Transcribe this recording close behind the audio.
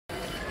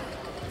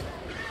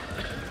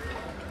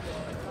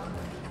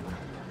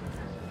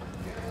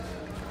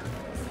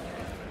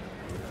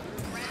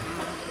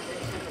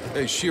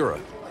Hey, Shira.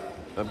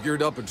 I'm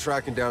geared up and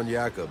tracking down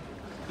Jakob.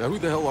 Now who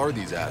the hell are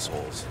these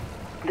assholes?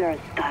 They're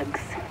thugs,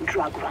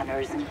 drug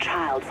runners, and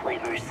child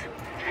slavers.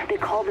 They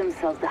call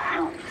themselves the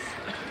Hounds.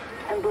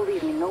 And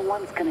believe me, no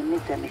one's gonna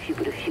miss them if you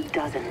put a few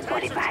dozen in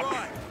body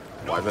bags.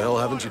 Why the hell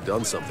haven't you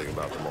done something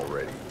about them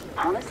already?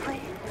 Honestly,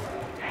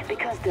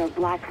 because their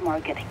black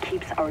market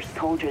keeps our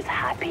soldiers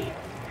happy.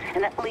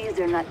 And at least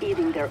they're not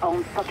eating their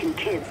own fucking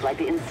kids like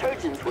the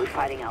insurgents we're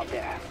fighting out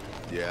there.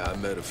 Yeah, I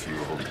met a few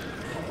of them.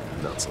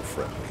 Not so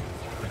friendly.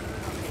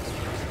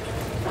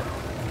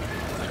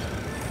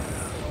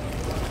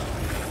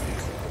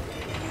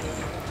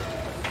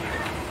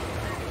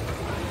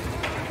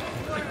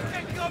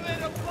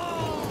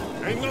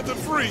 Ain't nothing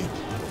free.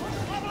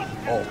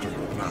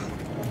 Alternate now.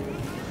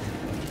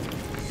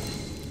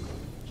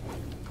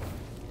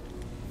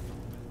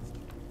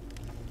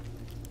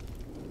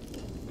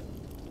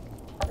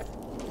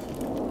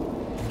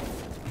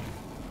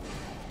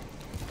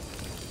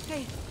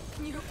 Hey,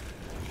 can you...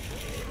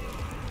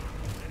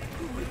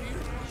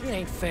 It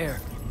ain't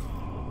fair.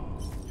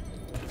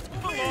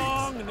 Come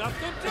along,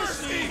 nothing to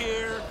see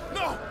here.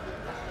 No!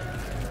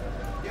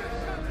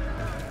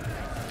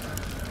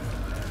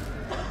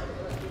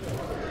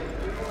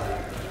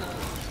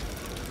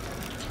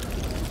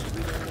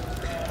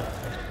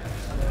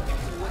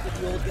 What did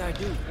the old guy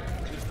do?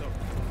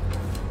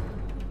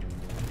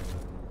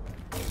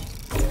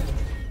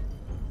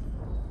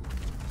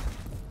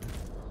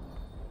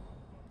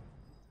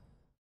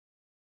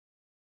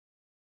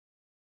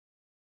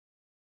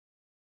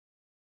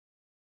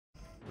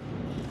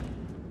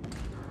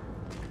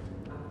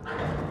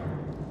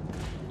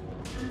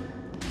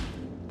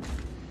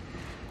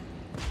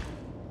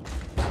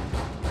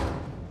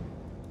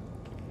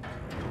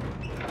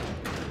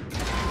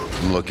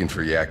 I'm looking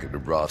for Jakob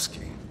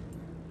Dabrowski.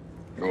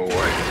 Go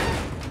away.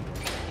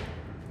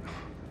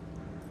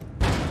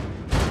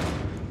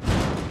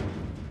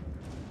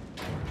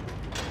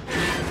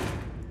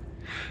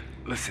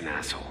 Listen,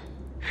 asshole.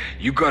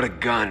 You got a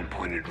gun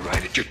pointed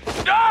right at your...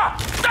 Ah!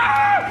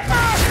 Ah!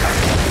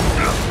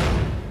 Ah!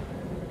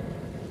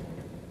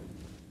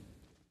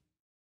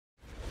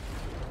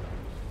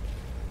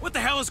 What the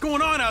hell is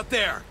going on out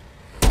there?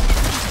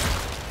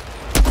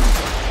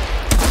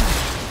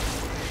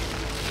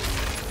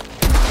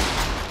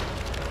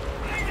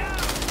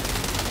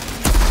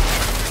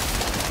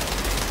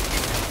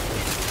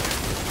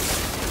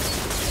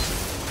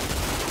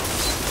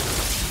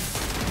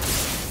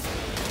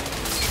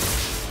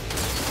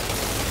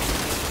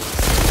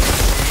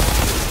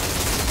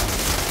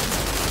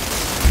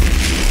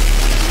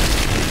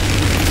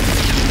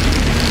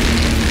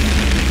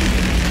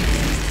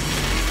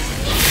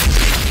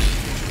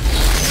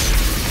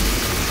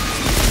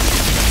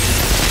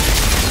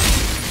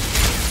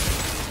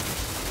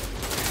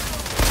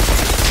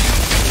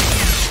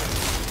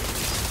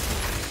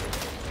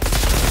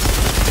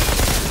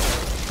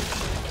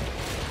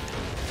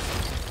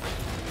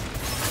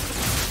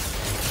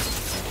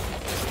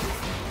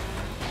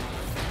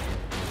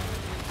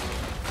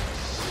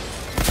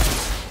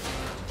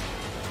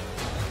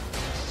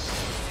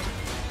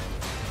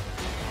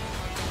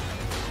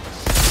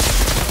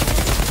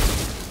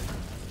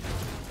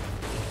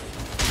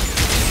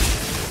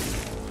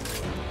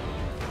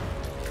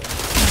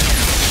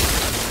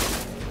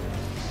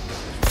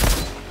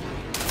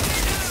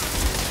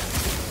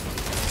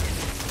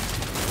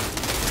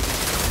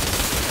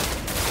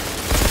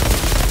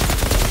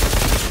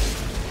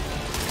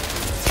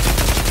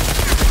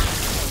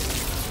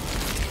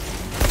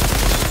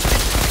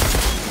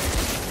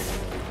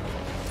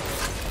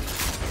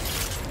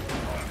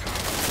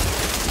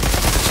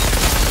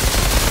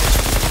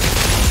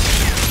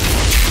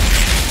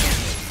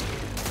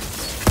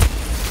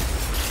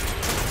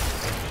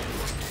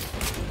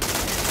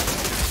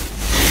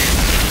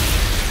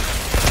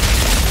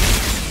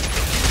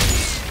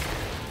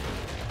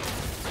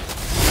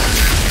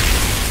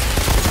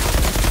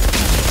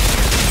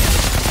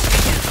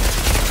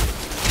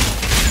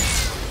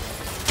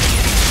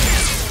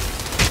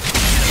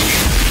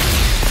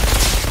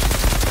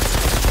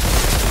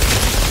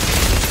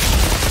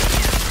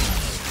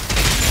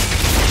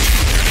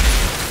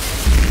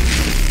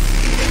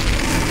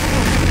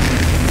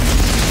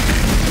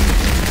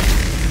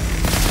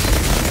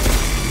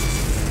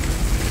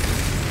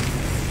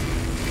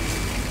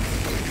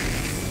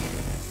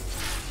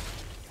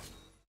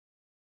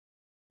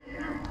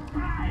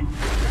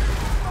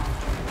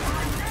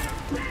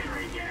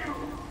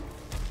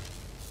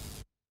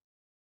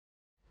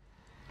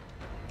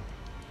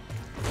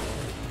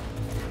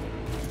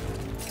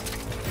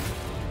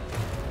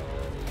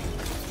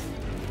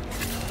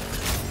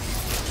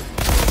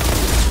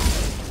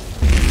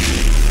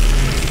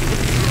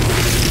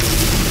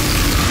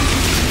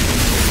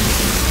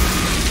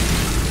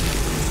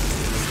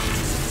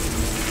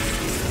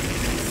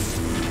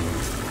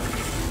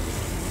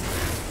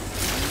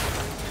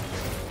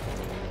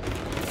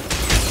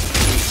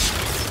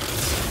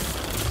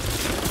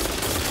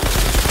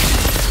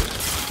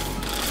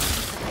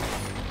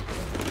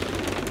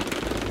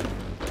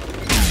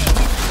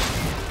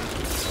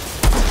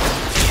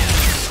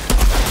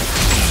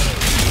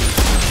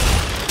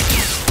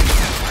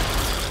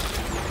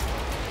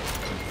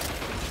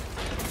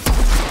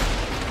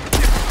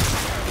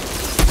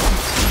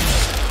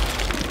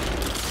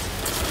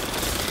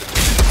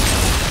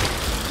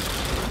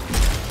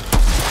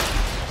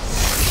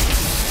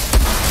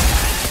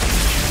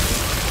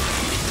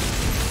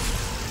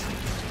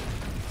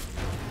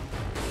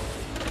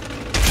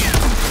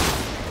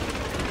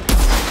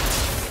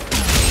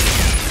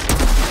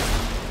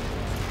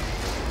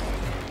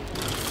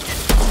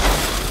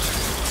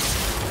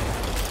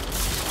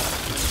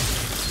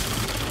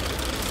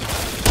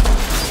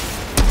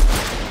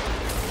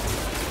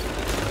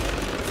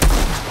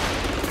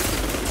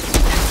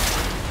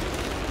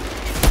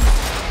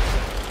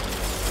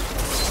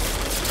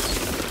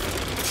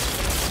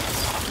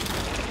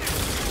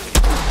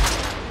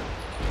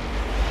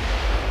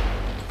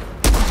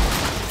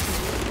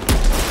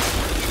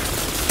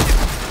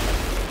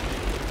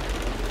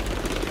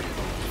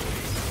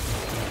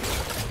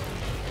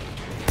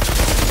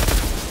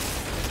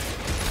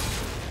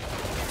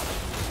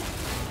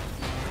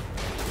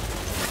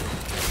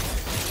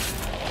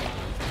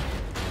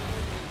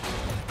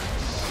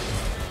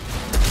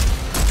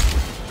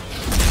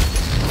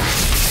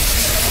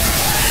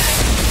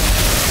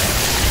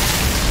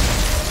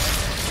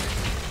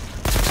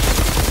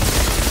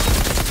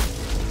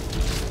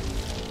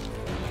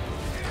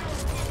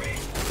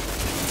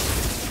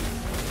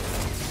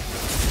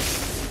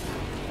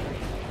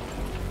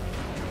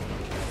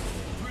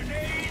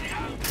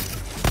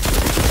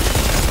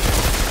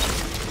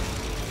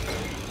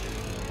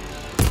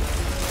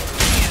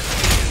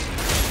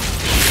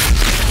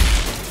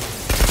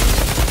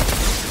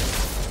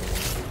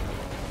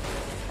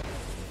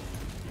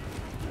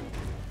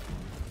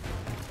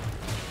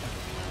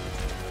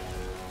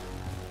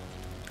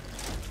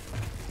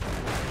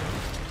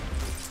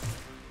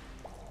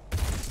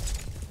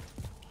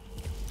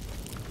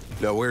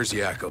 Now where's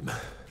Jacob?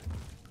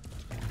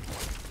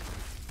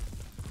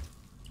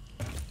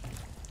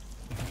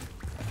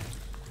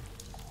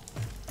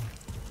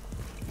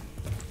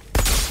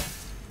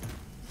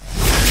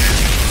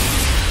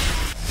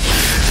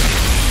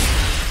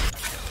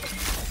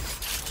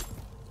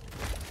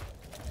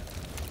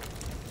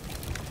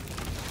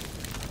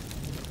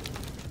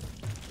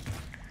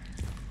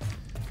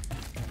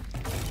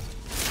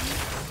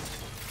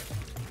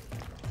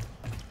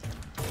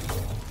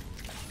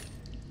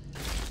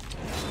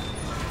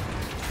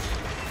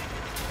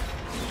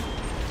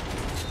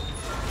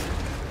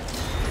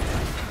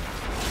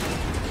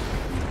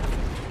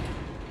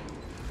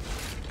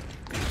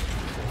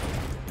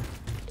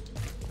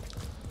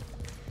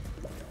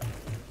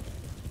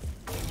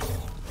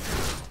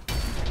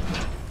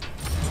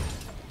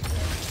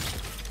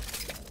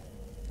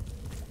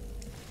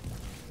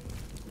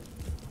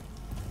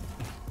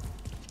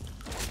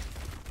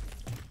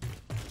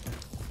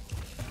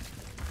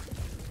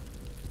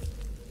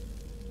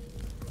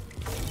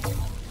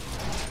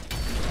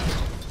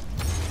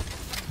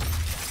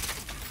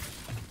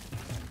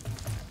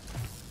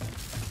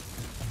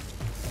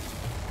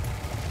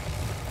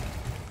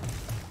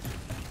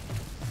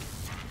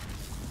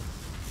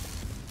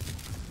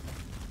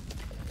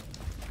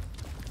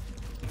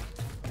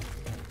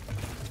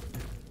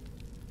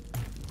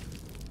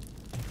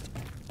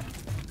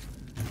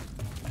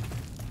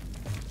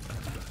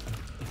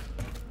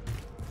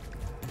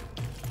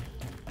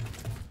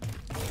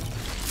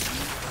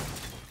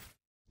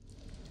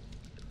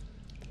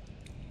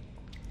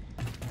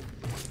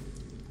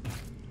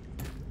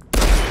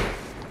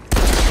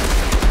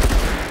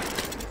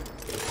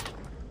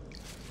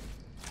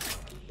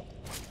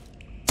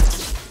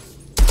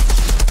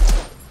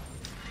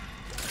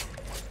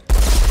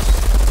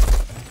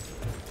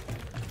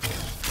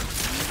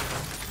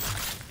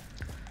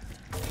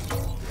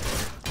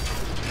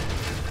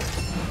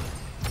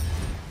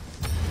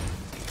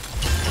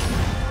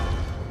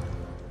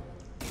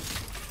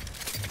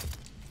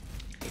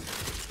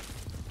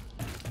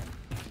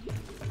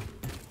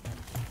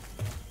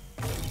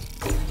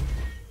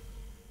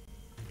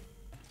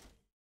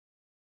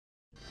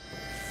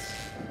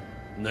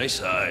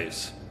 Nice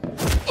eyes.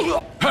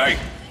 Hey!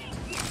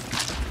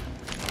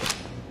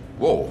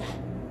 Whoa.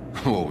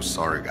 Whoa,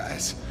 sorry,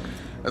 guys.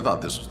 I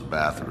thought this was the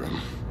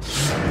bathroom.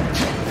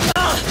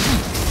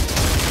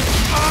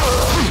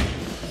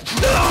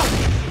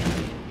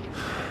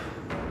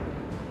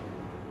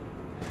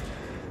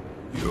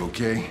 You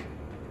okay?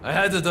 I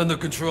had it under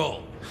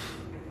control.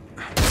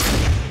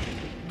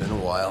 Been a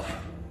while.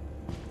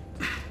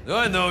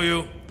 I know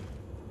you.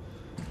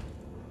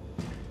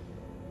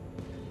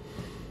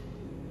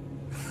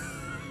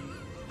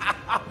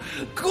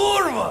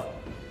 Kurva!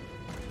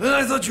 Then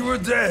I thought you were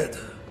dead.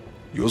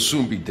 You'll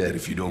soon be dead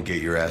if you don't get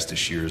your ass to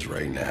Shears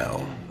right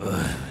now.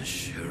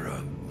 Sure.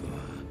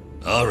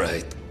 All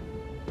right.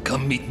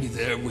 Come meet me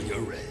there when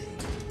you're ready.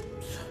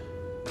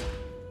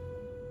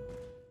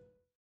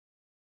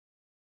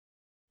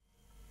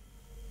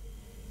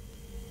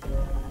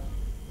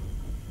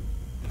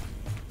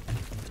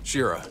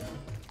 Shira,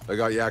 I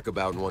got Jacob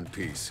out in one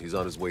piece. He's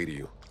on his way to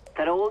you.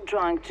 That old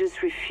drunk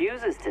just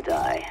refuses to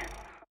die.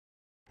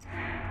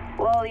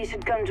 Well, you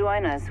should come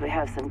join us. We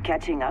have some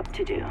catching up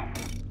to do.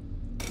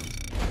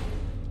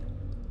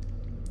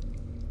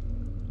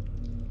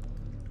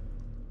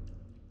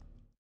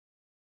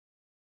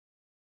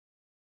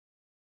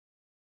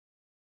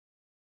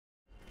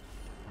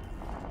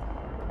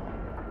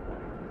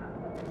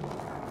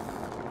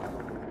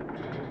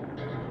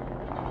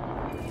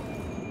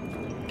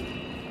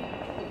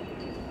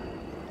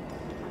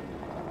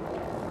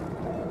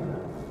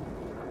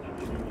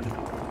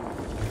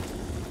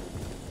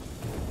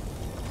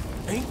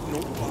 Ain't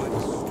nobody.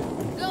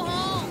 Go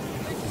home!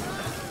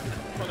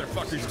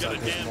 Motherfucker's got a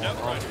damned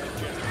Outrider.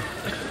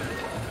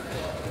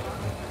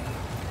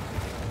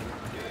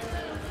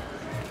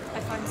 I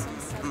find some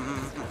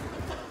sense.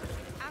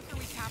 After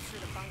we capture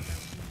the bunker.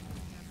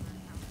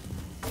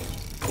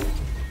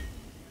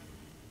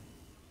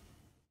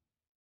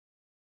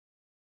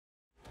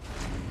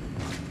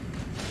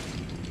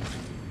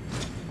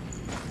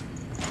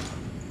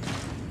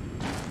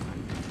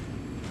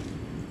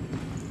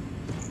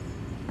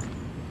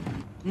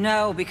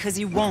 No, because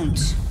he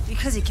won't.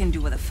 Because he can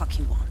do what the fuck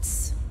he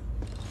wants.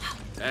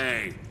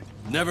 Hey,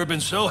 never been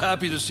so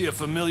happy to see a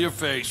familiar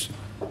face.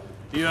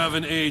 You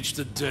haven't aged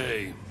a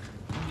day.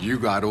 You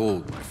got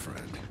old, my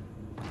friend.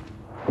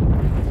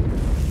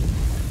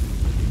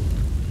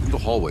 In the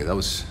hallway, that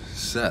was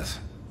Seth.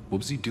 What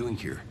was he doing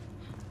here?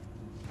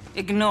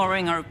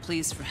 Ignoring our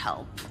pleas for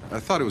help. I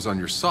thought it was on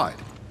your side.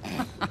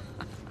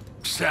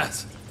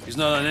 Seth, he's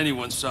not on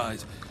anyone's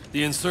side.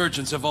 The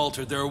insurgents have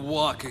altered their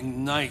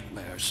walking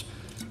nightmares.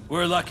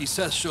 We're lucky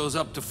Seth shows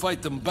up to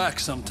fight them back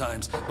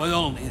sometimes, but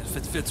only if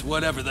it fits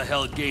whatever the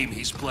hell game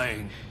he's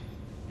playing.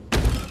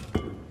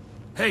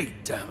 Hey,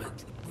 damn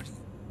it.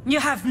 You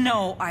have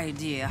no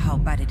idea how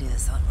bad it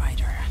is,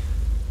 Outrider.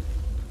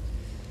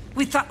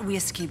 We thought we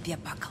escaped the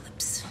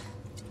apocalypse.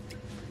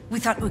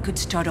 We thought we could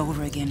start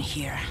over again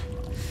here.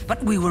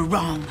 But we were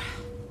wrong.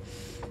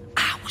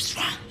 I was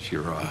wrong.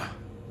 Shira.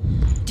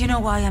 Do you know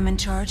why I'm in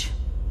charge?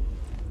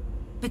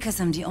 Because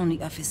I'm the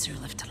only officer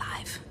left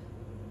alive.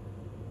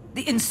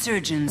 The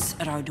insurgents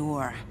at our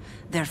door,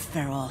 they're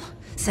feral,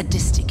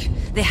 sadistic.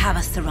 They have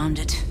us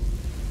surrounded.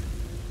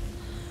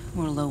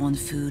 We're low on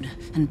food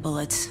and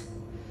bullets.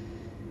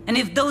 And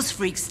if those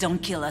freaks don't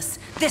kill us,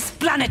 this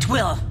planet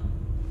will!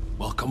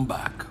 Welcome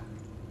back.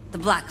 The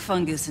black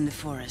fungus in the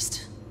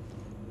forest.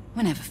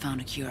 We never found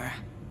a cure.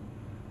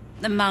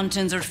 The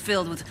mountains are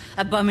filled with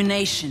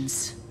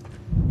abominations.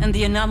 And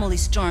the anomaly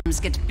storms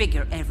get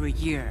bigger every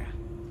year.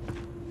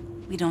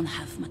 We don't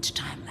have much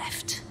time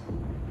left.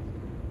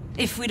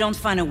 If we don't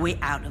find a way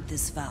out of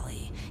this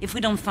valley, if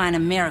we don't find a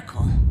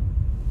miracle,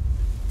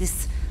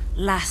 this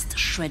last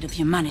shred of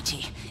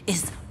humanity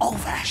is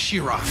over.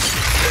 Shira!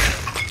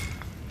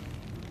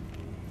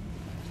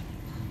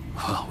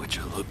 Well, would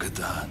you look at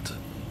that?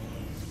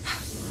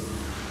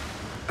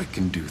 I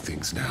can do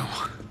things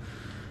now.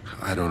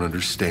 I don't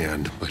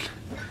understand, but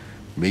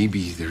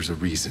maybe there's a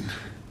reason.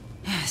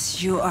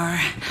 Yes, you are.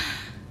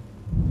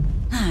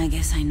 I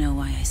guess I know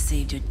why I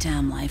saved your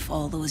damn life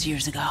all those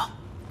years ago.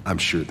 I'm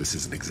sure this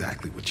isn't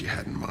exactly what you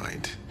had in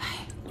mind.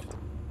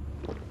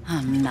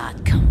 I'm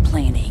not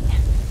complaining.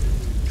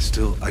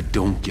 Still, I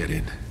don't get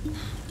it.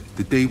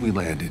 The day we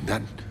landed,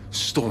 that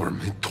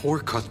storm, it tore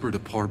Cuthbert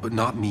apart, but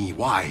not me.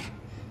 Why?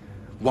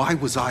 Why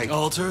was I...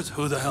 Altered?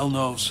 Who the hell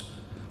knows?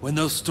 When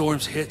those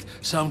storms hit,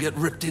 some get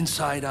ripped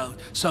inside out,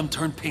 some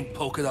turn pink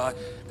polka dot,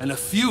 and a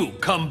few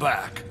come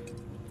back.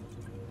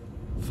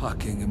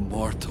 Fucking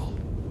immortal.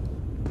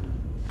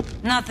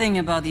 Nothing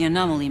about the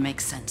anomaly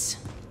makes sense.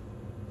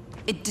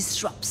 It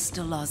disrupts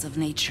the laws of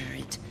nature.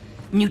 It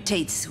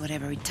mutates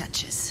whatever it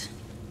touches.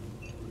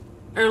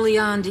 Early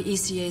on, the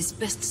ECA's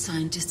best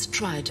scientists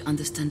tried to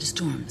understand the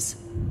storms,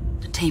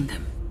 to tame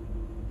them.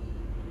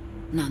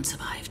 None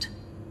survived.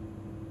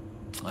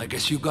 I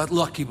guess you got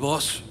lucky,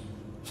 boss.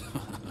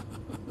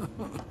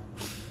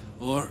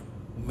 Or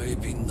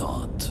maybe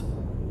not.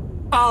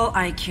 All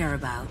I care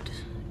about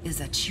is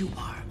that you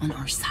are on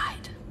our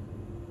side.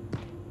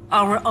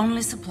 Our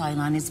only supply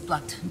line is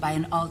blocked by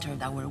an altar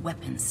that our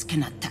weapons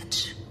cannot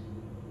touch.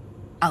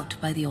 Out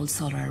by the old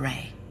solar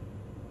array.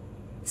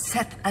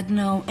 Seth had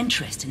no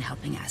interest in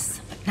helping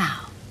us, but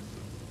now,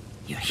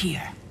 you're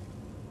here.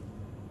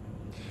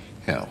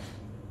 Hell,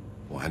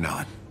 why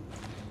not?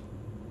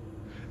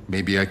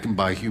 Maybe I can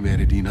buy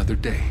humanity another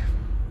day.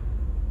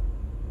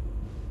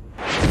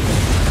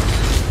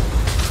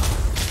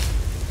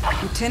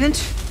 Lieutenant?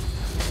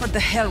 What the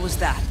hell was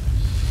that?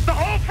 The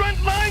whole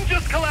front line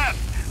just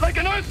collapsed! Like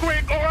an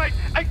earthquake, or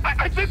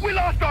I think we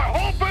lost our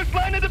whole first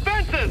line of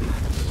defenses!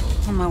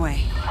 On my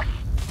way.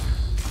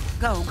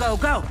 Go, go,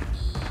 go!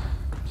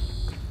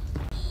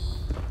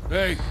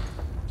 Hey,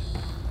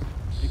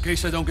 in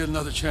case I don't get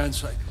another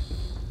chance,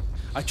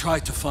 I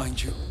tried to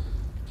find you,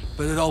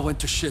 but it all went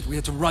to shit. We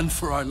had to run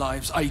for our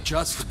lives.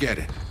 Forget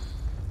it.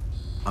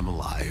 I'm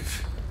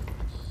alive.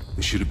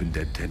 We should have been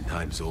dead 10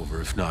 times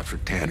over, if not for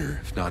Tanner,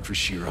 if not for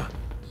Shira.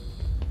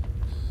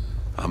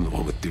 I'm the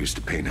one with dues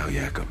to pay now,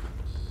 Jakob.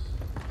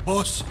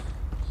 Boss,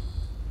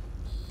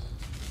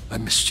 I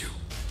missed you.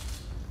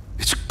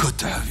 It's good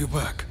to have you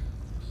back.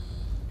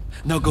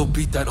 Now go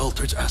beat that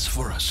Altered's ass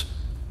for us,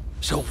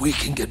 so we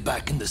can get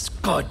back in this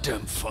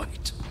goddamn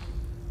fight.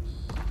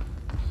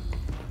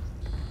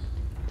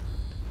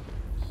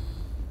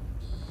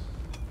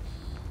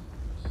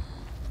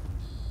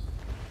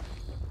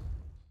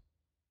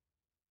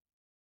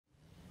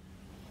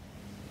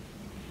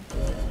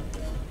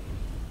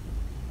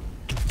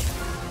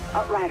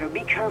 Outrider,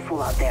 be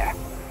careful out there.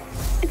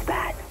 It's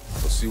bad.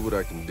 I'll see what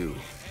I can do.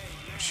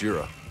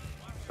 Shira,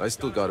 I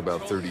still got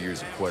about 30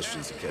 years of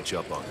questions to catch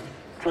up on.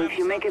 So if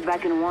you make it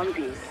back in one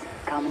piece,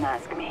 come and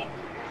ask me.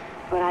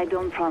 But I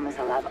don't promise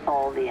I'll have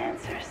all the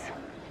answers.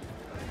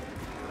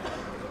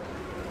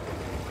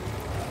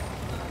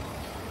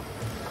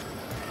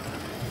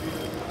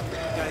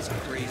 You guys are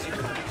crazy.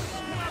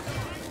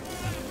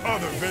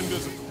 Other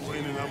vendors are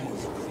complaining I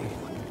must clean.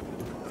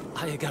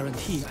 I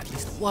guarantee at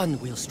least one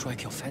will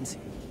strike your fancy.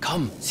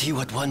 Come, see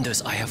what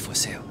wonders I have for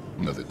sale.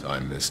 Another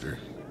time, mister.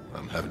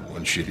 I'm having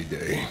one shitty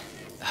day.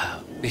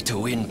 Bitter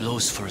wind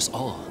blows for us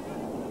all.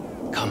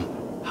 Come,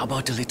 how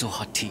about a little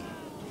hot tea?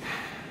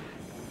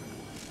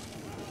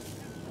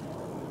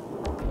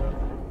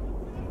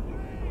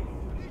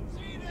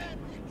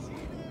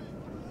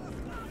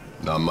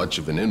 Not much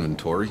of an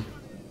inventory.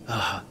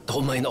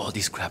 Don't mind all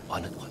this crap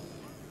on and on.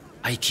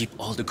 I keep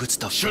all the good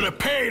stuff. Should have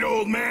paid,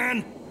 old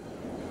man!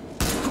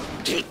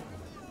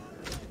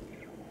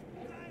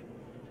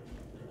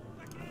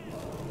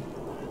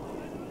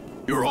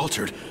 You're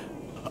altered.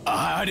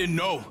 I didn't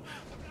know.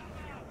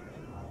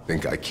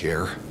 Think I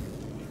care?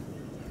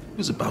 He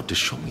was about to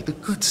show me the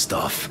good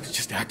stuff.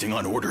 Just acting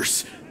on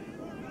orders.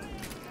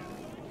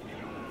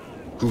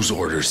 Whose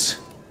orders?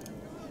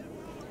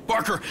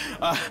 Barker,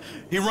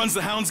 he runs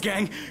the Hounds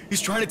gang.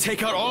 He's trying to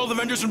take out all the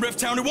vendors in Rift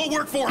Town. It won't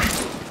work for him!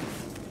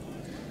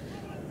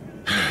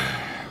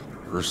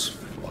 First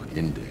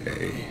fucking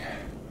day.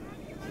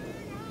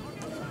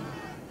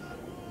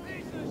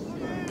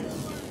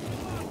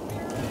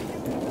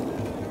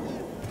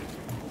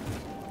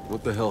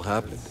 What the hell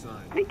happened?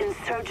 The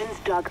insurgents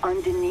dug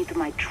underneath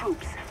my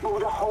troops,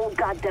 moved the whole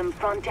goddamn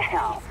front to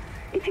hell.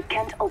 If you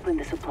can't open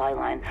the supply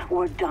line,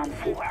 we're done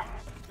for.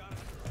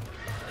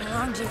 How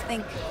long do you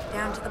think?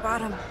 Down to the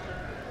bottom.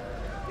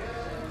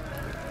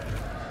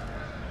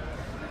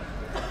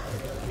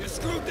 You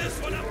screwed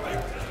this one up, big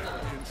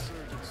time.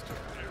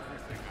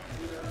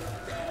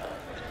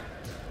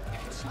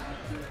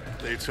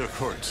 They took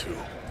her too.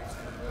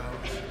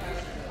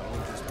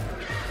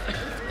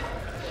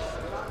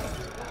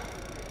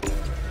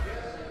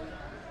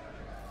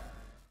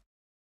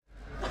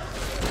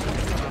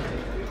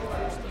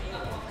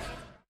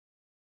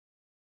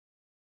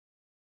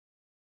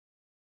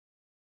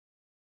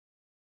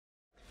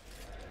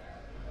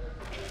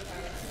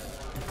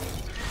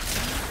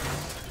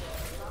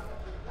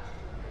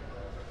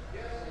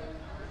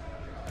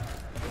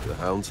 The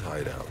Hound's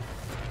hideout.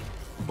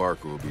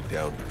 Barker will be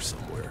down here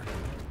somewhere.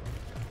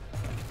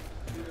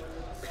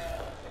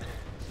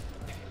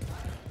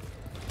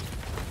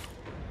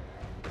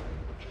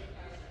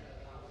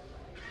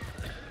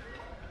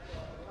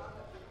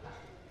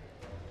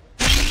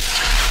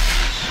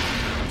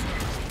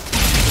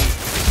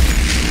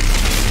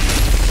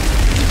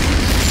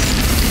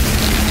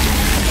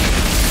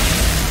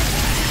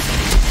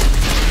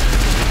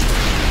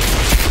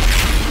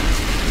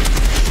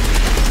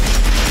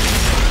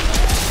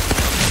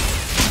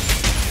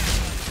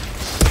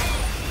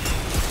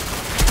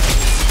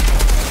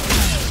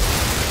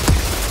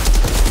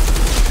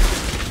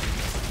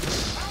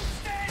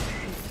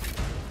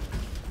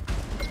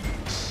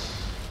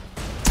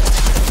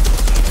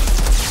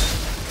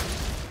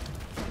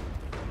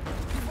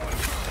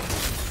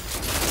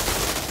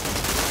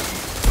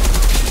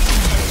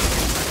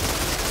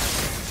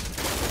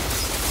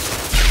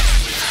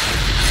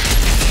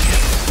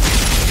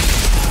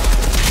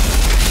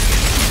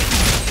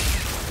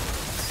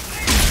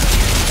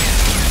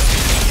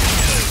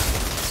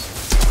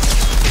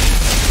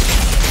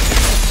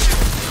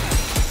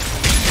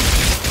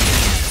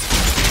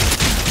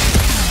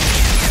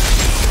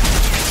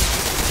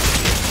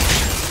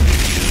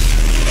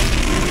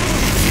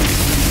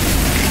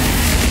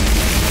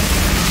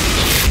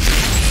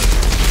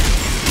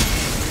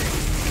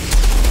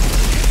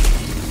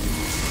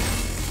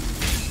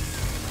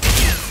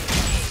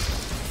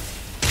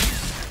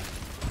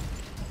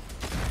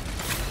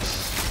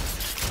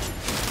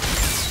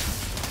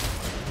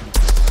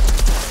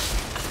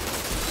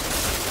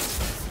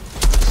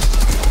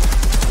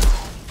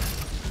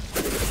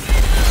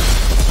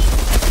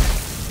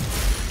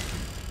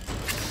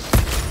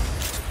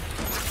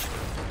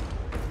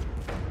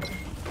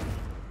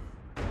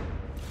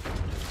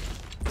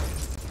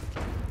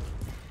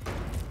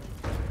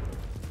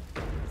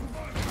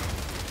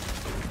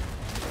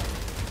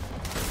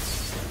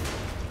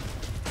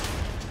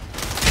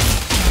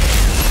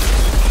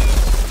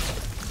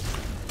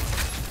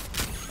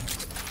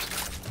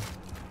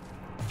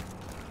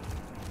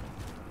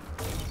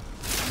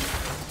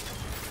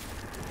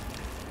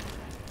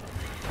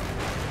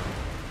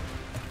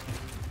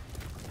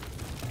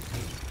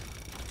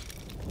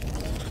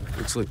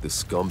 Looks like the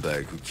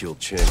scumbag who killed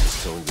Chen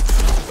is telling the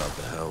truth about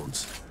the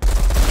Hounds.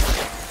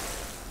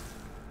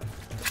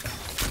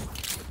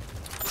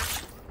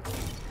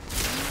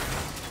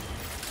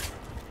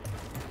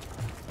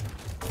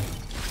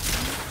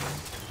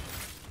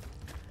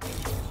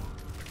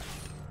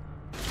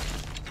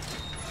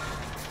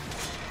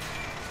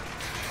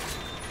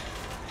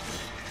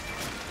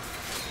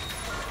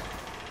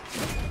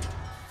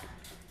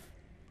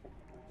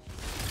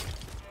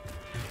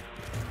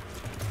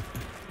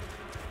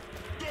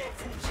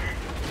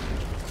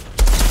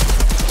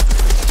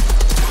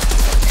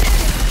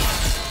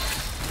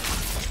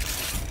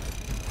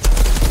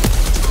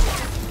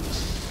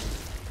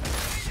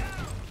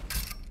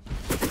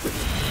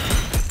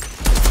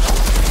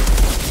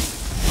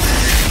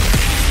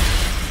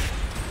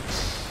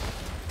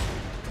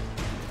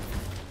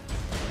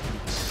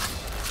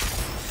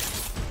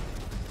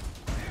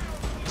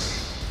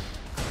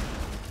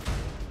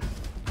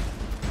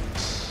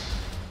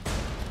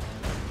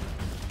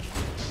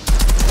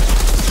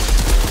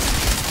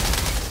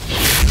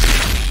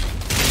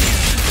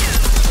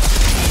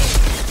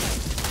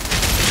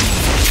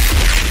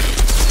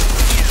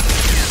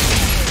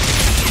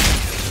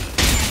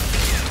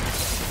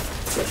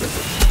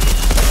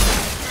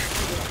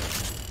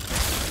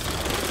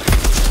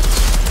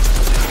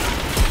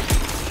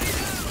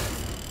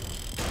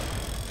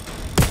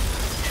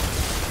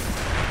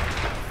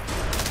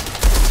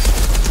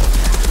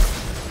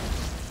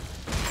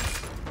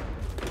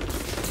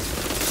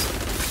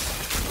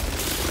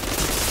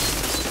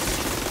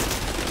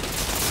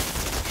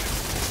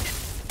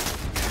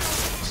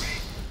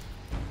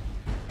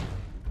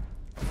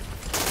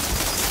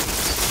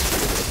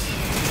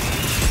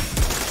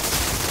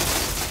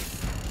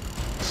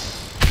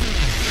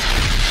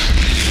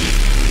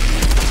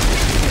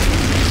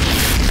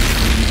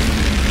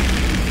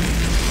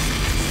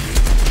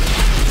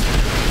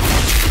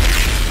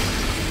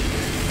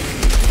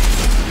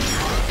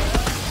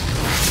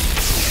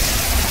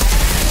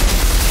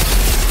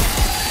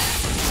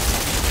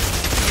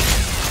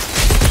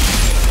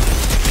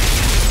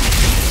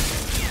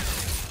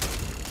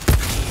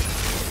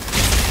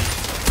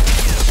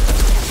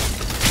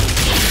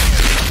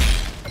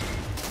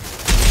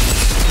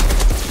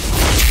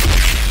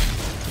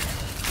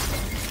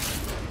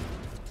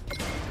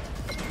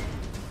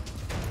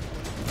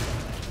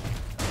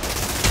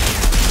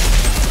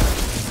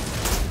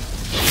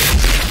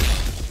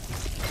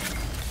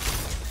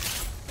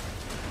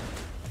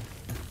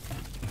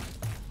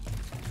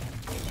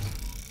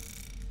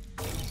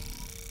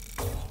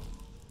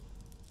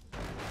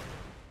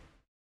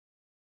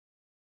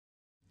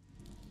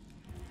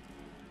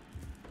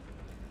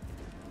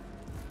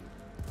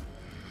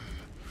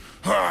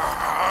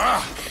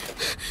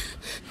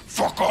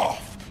 Fuck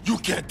off! You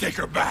can't take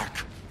her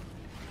back!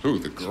 Who,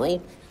 the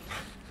girl?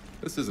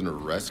 This isn't a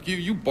rescue,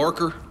 you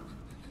Barker.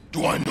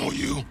 Do I know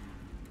you?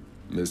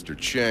 Mr.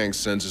 Chang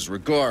sends his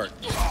regard.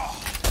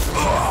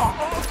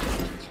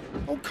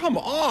 Oh, come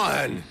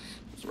on!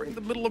 It's right in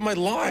the middle of my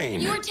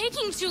line. You were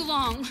taking too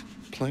long.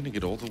 Planning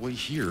it all the way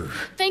here.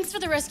 Thanks for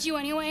the rescue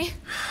anyway.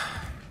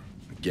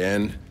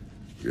 Again,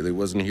 really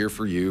wasn't here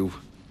for you.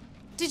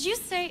 Did you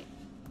say...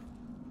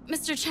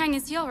 Mr. Chang,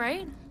 is he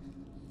alright?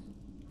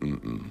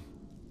 Mm-mm.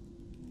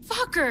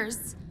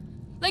 Fuckers!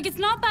 Like, it's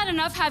not bad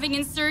enough having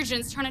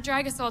insurgents trying to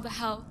drag us all to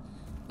hell.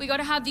 We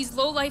gotta have these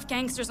low-life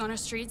gangsters on our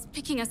streets,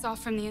 picking us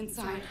off from the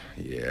inside.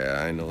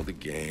 Yeah, I know the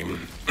game.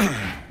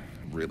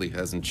 Really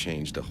hasn't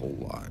changed a whole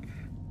lot.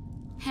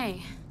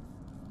 Hey,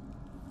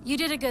 you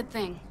did a good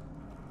thing.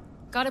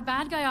 Got a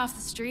bad guy off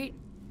the street,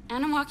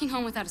 and I'm walking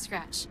home without a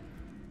scratch.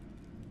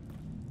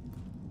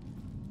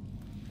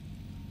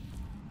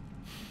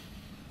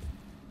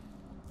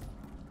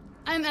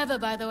 I'm Eva,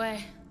 by the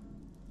way.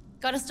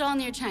 Got a stall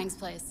near Chang's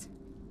place.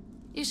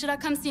 You should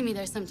come see me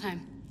there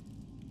sometime.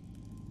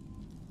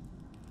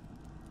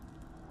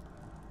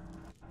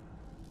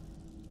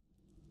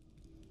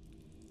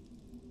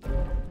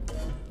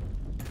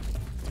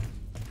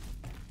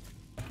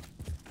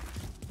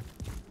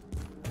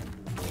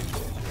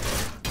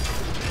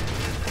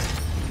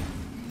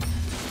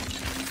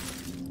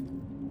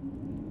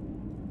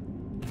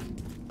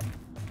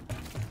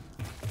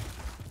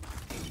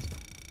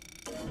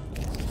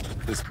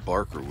 This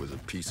Barker was a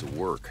piece of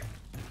work.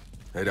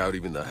 I doubt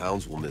even the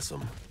hounds will miss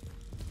him.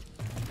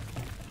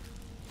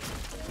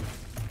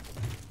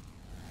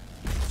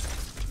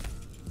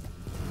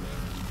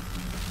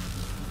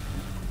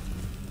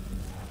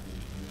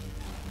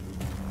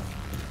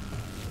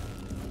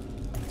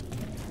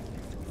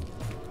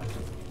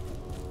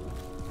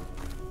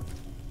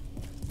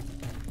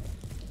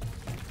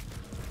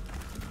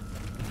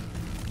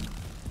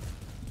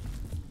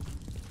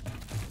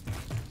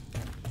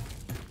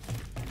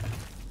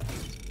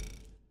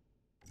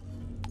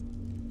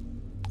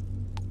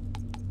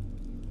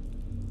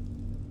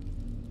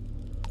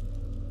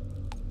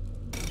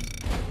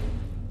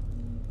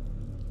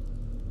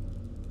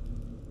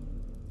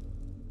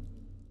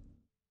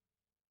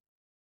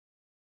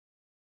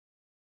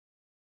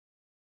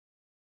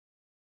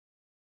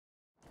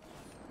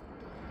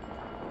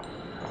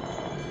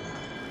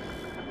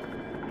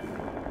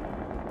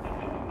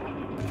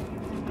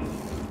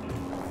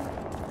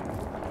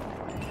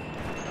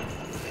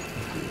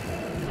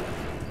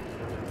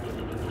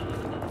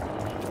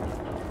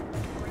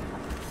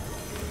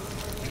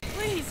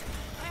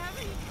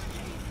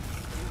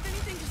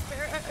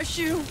 A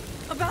shoe,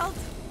 a belt.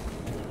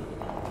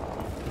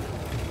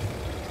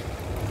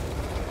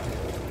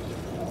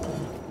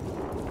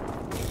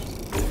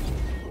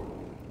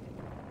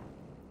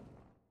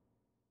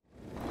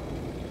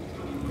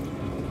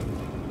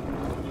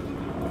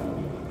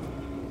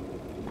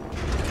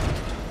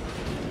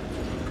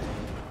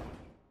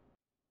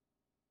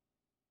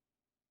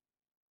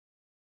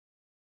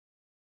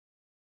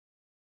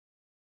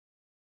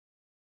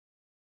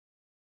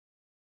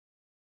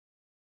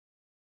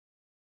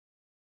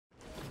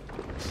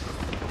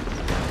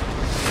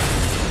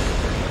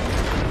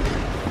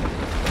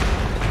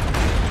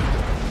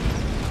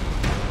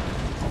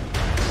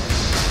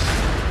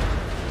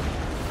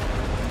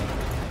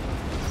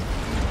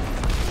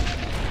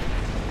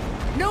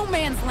 No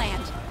man's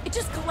land. It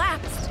just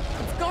collapsed.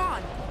 It's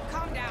gone.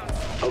 Calm down.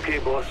 Okay,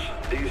 boss.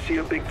 Do you see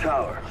a big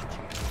tower?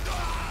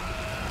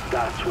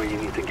 That's where you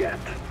need to get.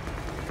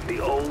 The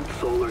old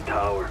solar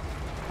tower.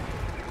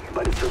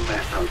 But it's a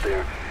mess out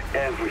there.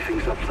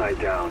 Everything's upside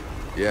down.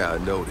 Yeah, I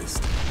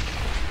noticed.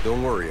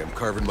 Don't worry, I'm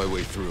carving my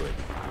way through it.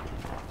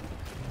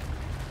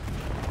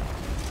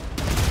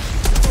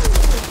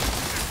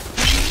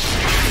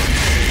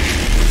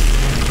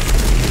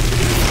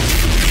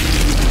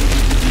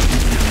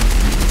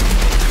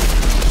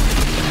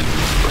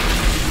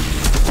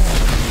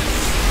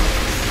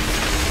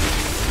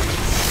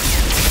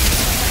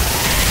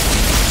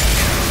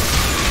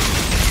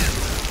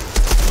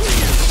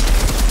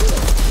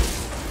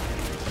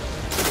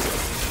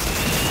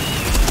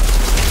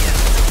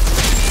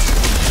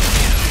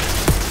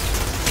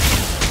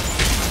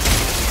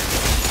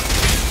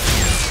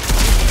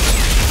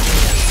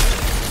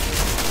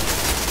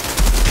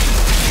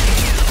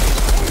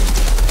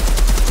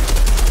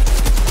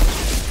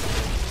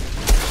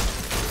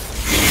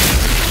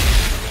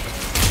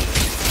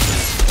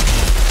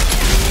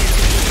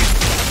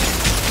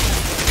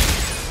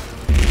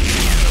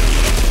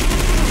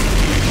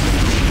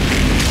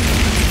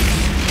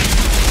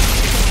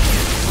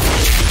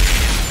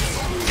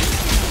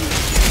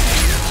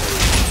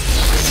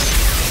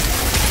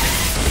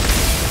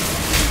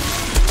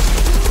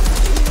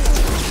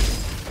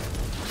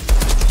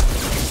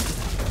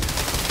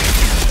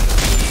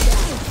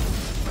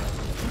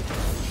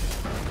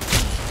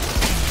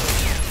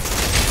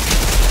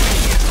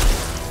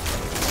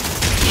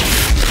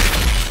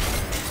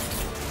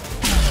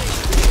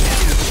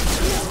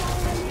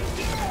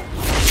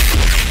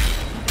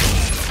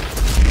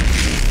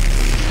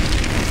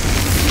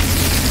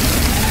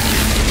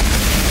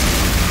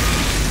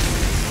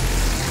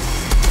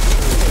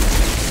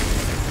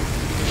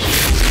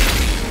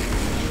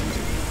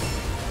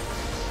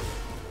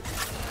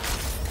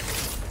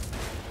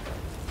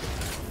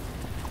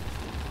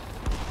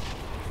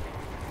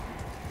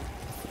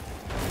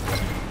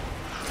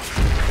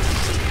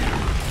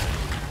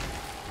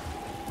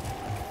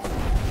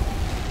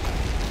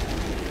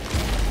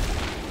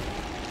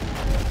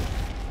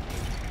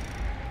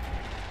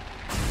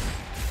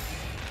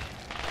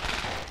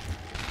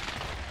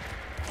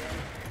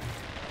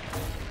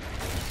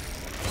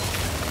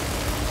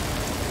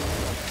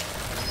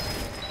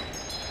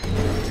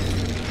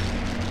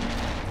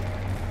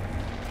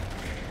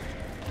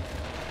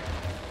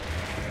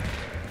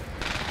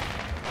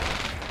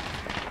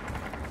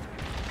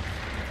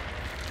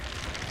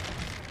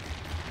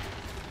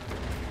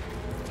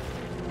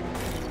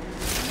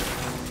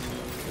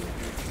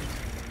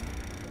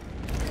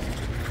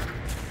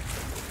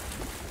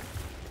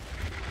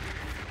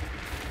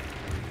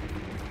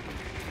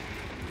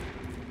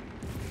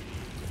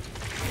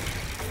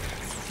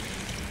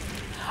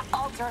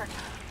 Dirt.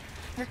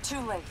 You're too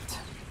late.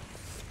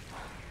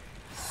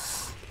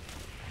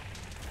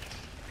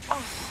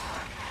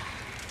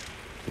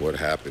 What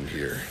happened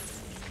here?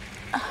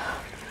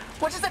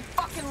 What does it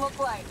fucking look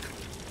like?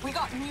 We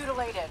got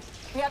mutilated.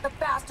 We had the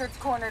bastards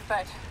cornered,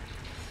 but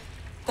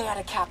they had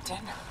a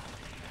captain.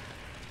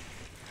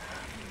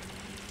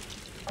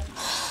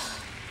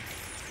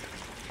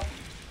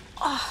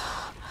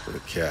 The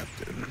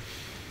captain.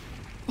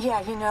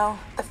 Yeah, you know,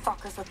 the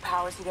fuckers with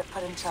powers who get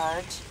put in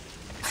charge.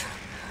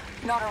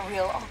 Not a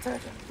real altered.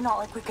 Not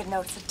like we could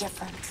notice a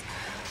difference.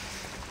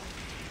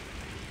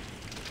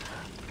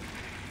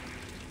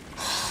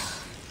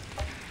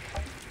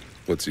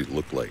 What's he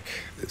look like,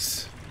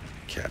 this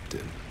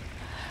captain?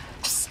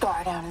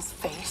 Scar down his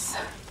face.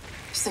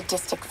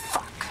 Sadistic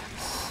fuck.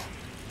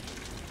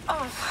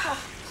 Oh.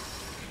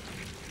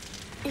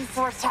 He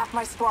forced half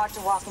my squad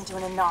to walk into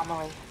an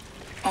anomaly.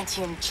 And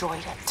he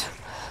enjoyed it.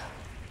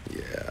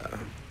 Yeah.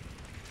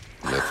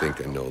 And I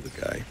think I know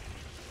the guy.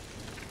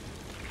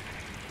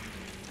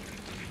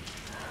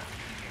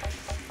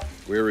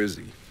 Where is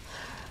he?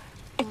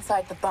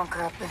 Inside the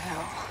bunker up the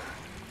hill.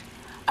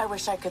 I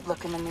wish I could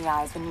look him in the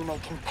eyes when you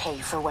make him pay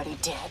for what he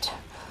did.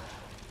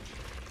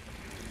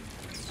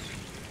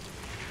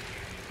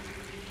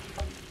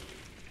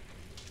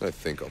 I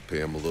think I'll pay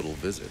him a little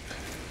visit.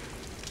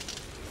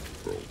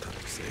 For old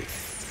time's sake.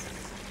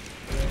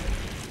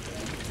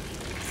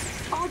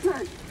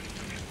 Altered!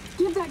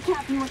 Give that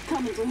captain what's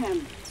coming to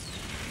him.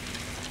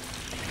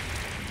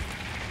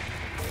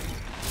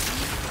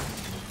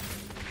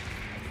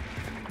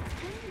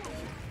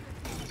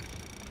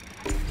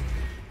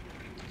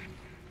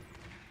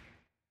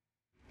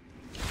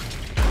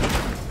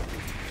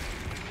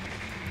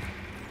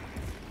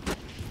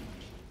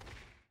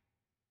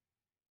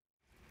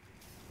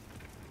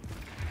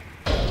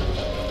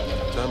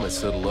 Time I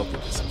settle up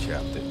with this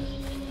captain.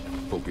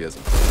 Hope he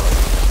hasn't come up.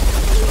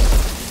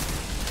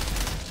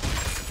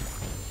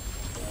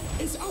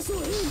 It's also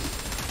him!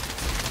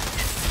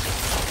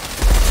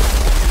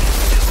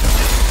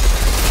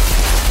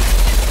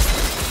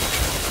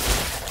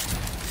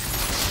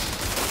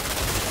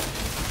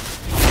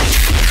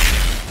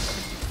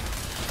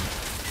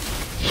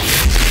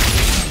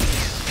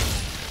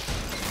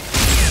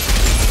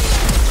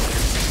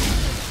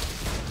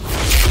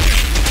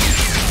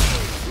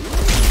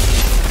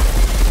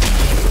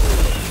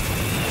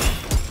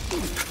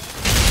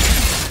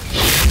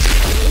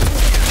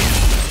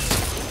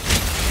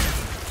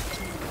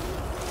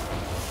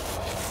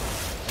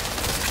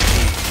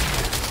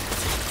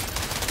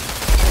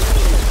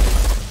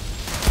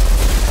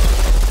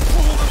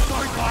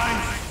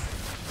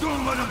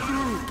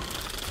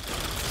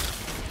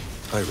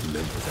 I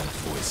remember that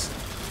voice.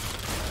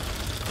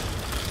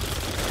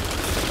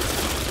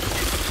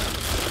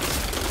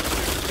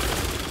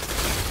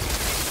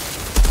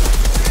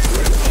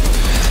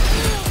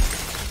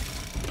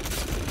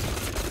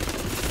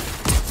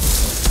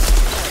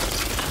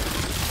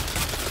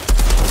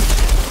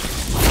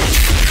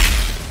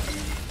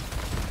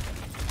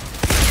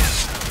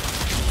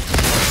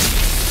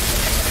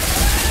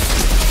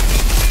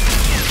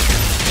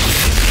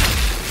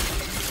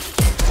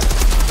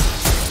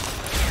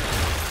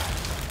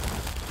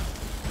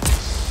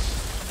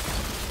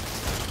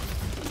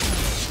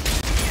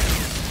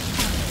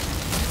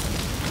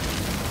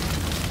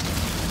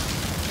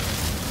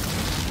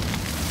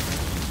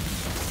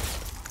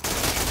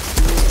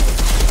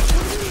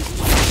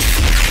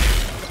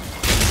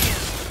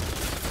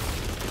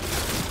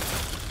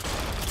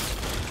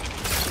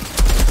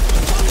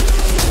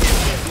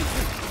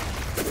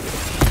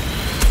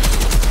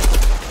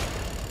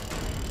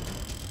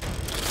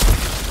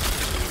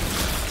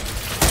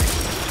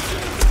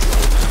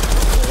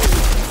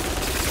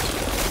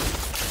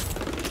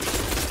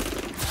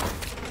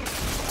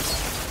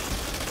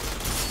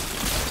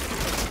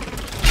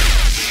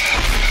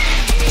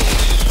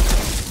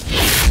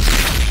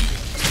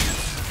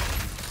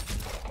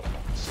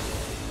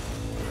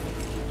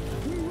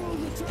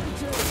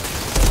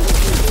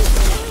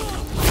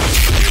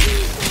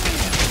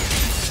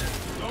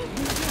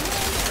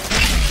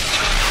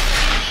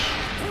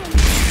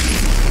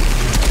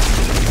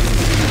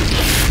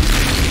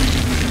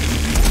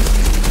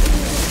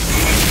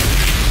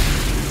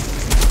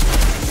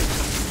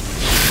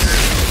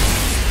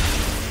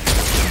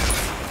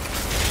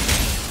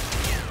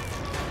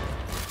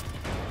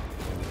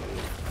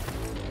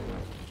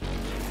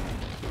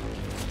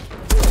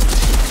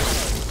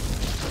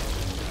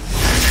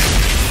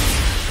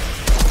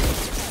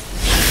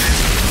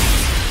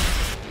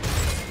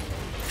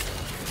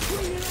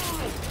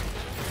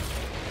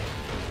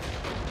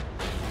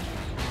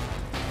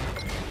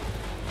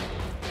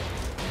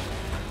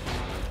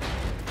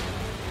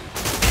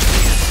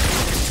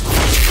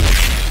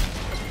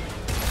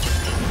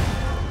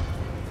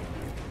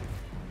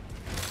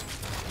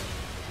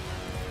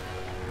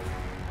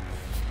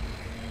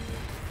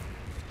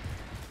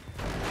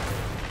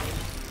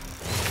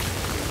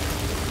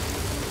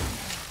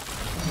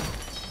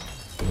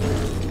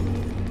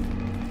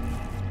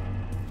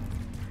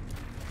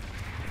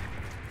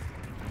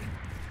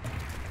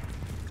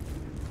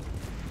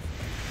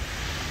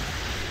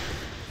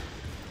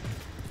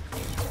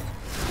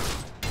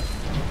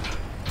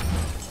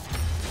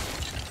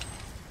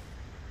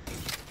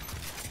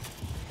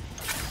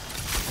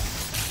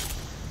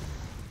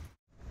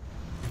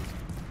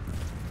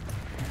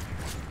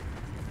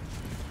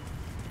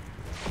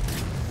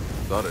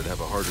 Thought I'd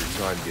have a harder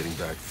time getting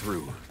back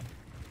through.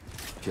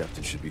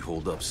 Captain should be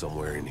holed up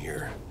somewhere in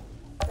here.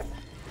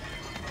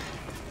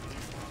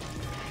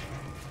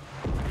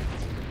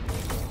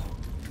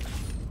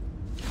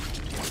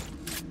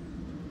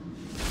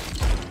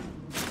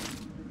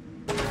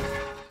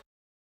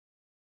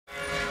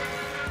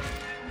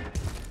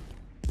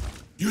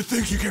 You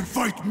think you can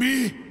fight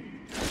me?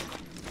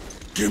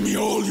 Give me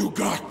all you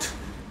got.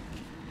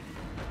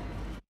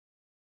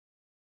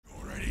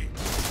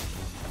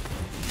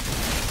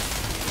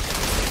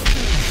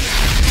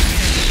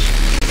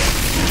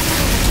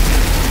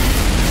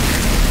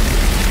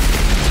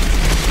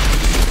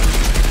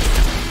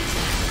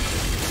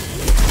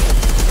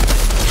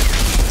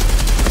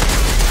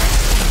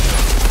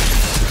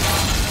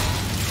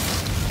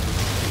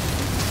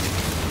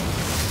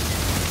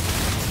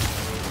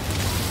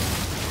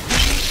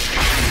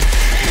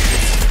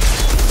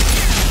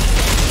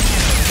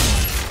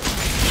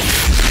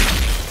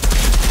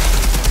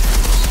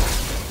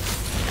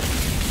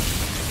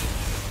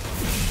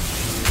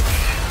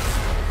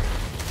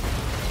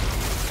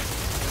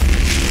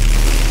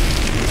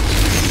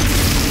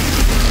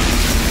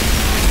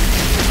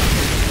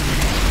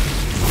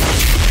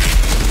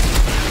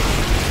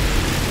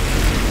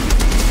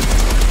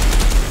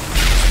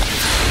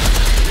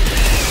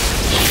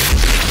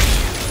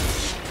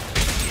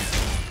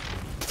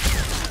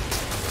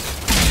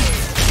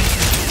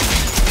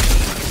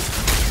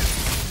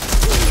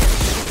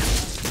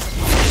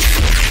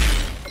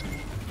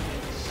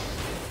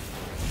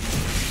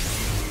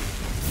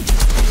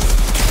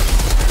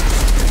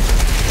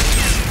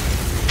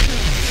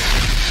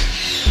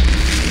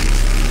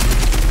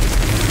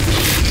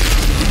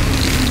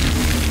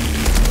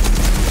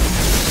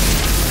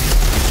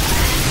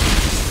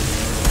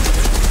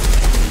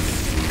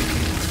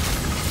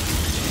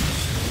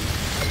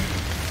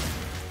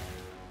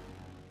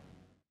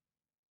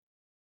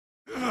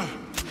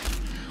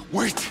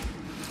 Wait!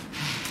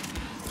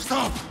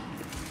 Stop!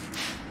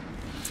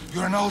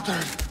 You're an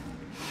altered.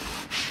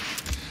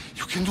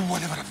 You can do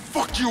whatever the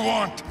fuck you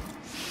want!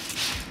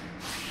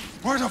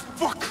 Why the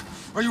fuck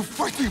are you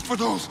fighting for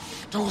those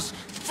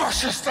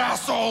fascist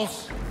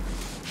assholes?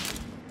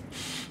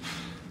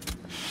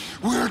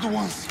 We're the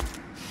ones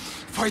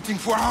fighting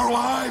for our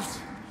lives!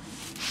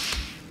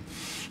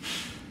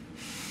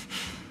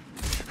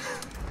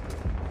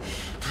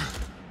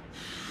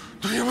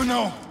 Do you even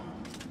know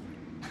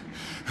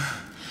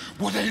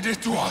what they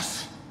did to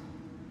us?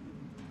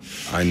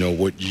 I know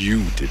what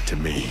you did to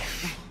me.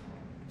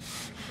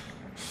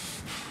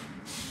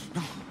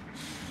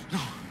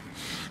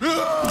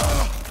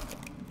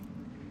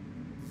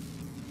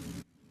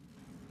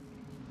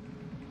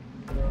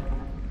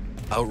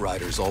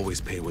 Outriders always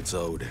pay what's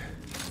owed.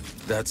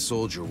 That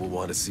soldier will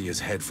want to see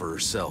his head for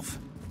herself.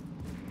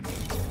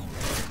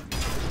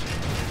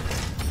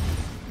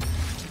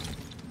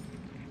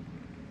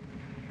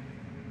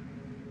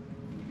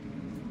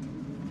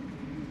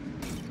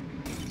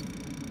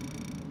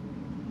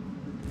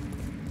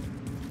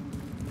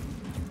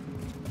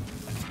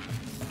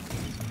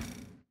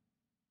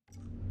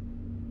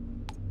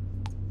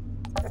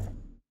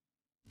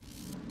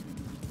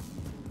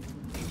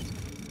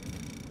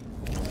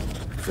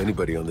 If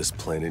anybody on this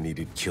planet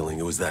needed killing,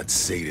 it was that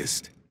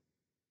sadist.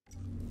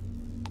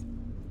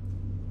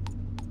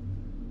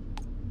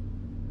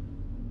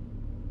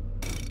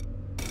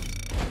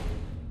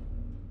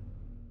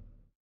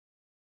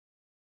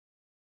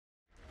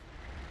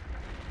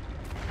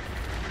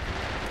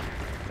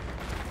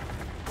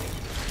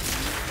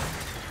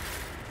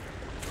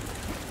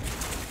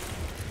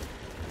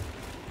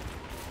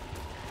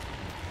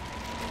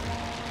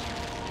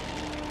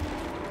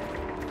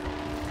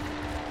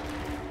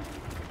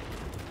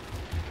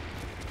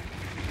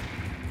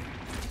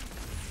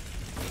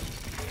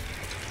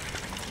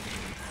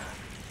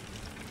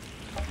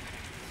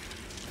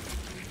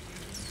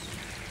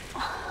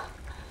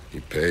 He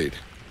paid.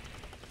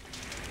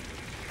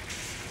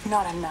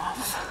 Not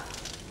enough.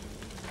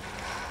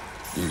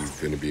 You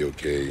gonna be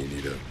okay? You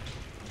need a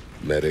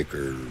medic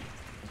or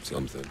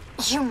something?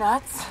 You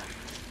nuts?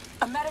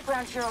 A medic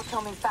round here will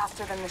kill me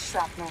faster than the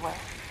shrapnel will.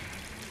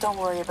 Don't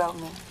worry about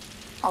me.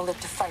 I'll live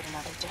to fight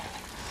another day.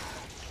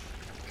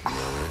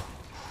 Alright.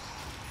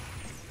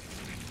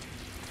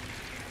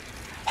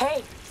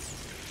 Hey!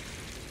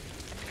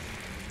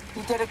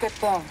 You did a good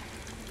thing.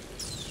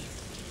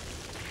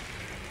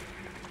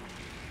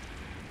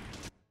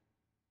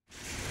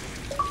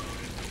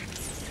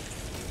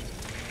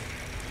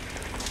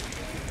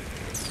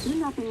 You're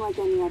nothing like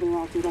any other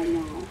Altered I know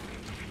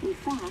of. In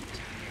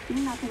fact, you're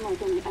nothing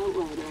like any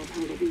Outrider I've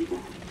heard of either.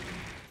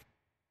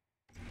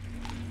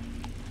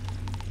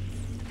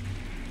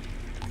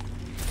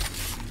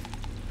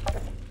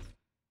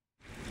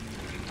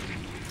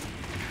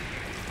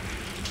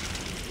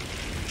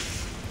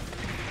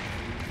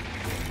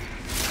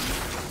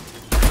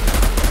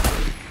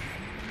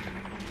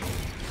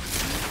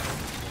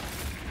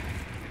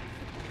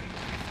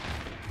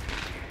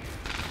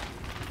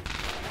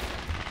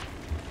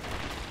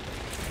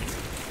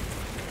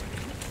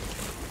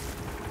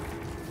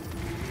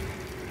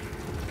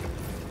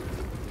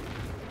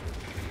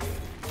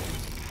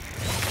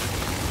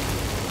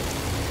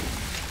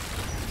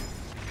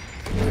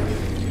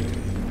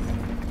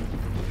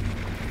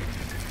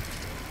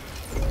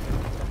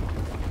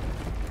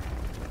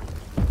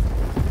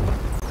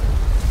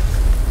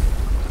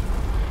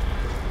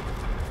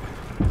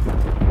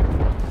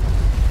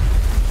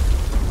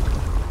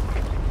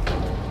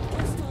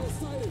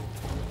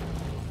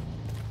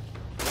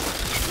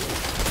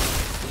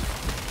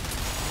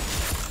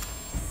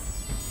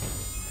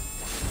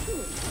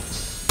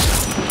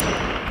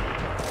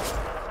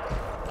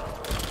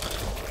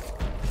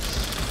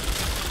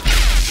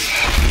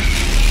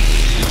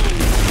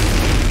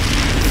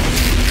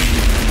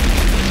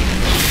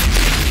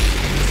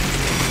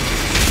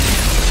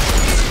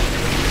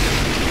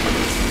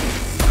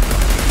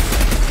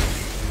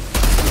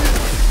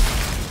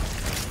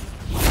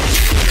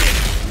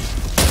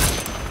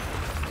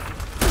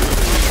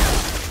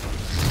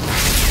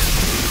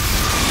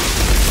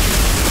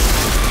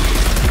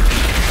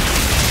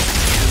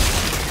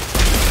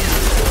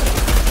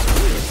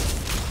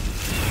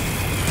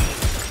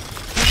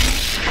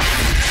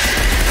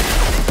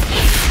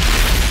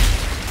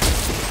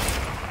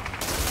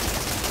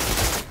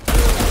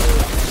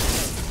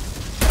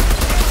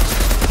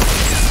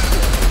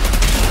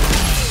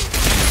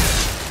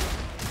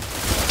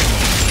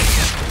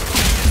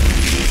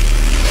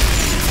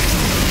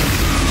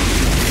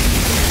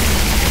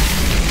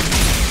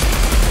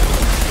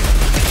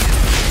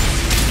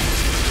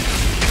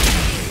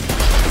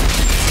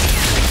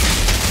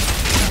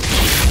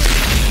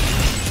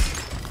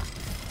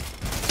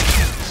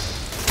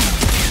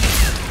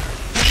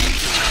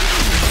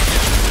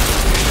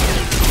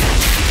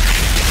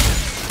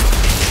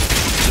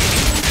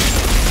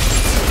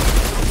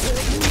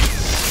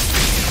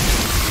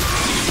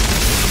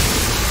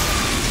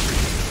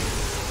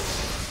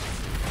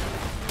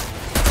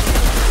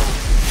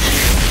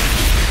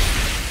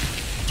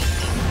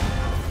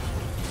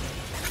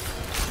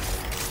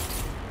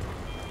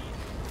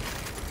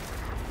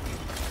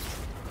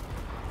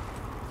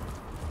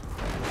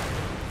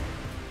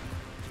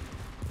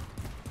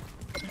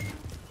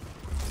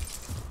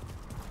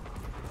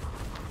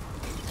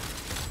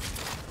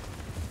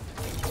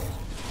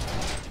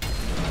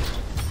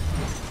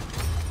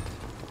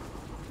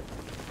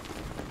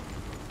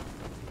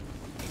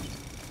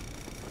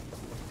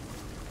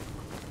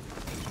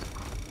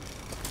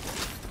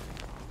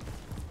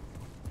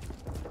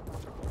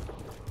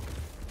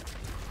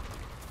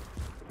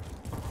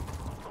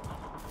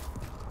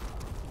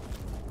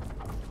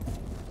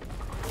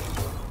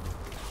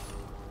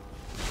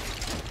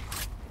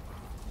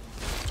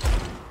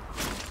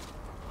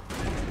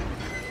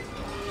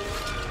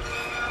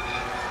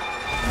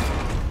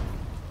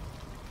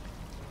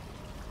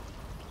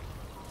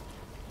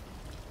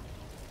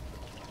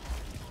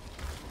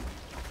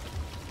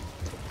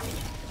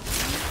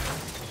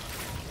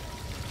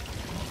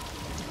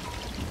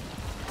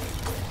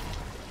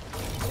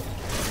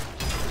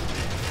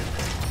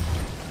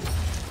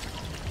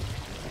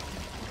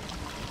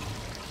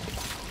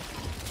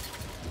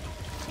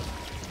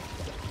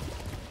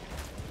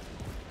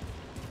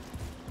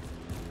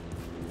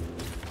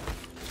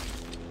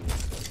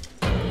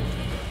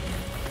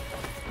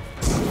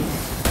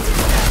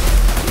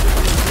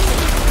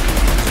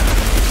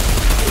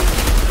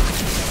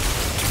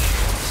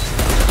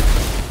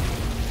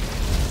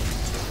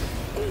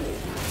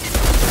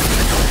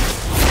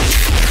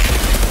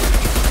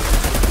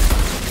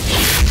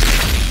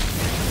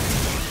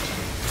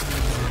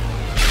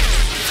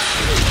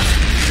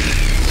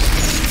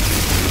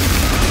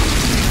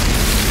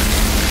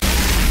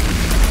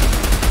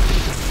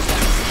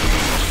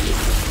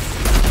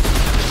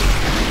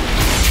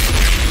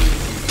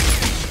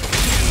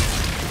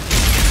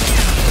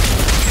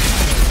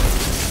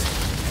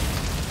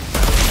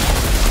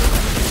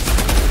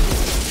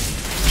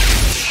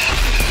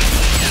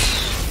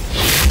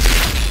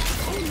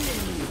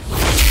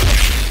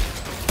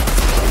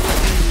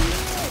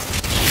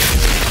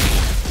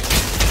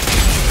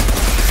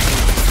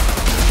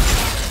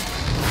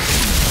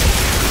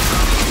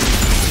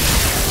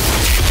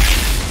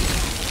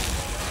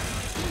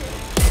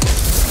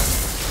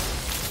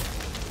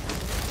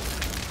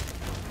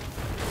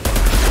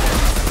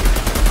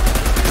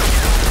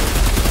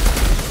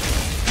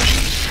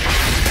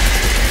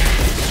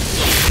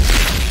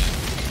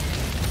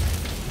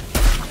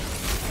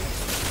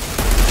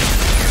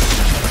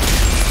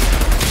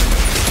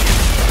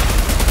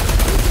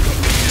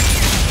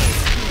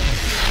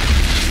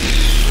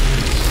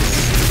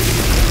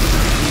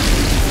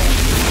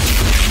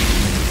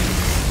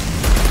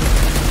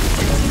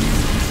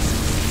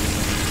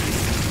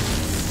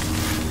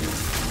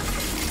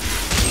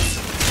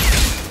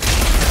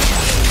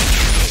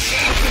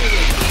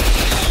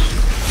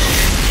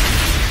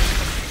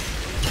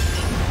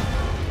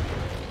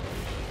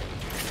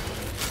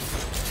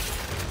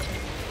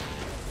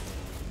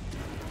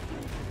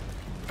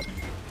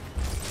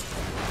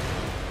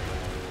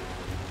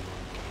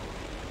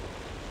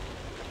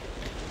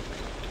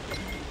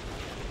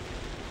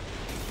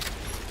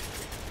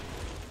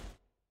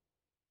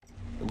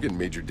 getting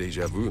major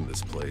deja vu in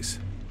this place.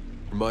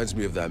 Reminds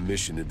me of that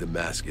mission in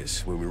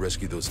Damascus when we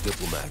rescued those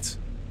diplomats.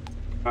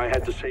 I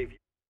had to save you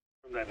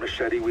from that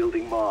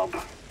machete-wielding mob.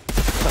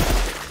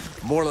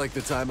 More like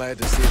the time I had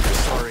to save your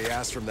sorry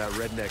ass from that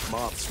redneck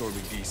mob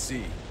storming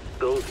DC.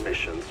 Those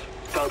missions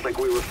felt like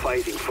we were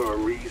fighting for a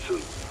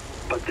reason.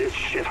 But this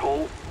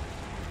shithole,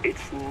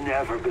 it's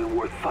never been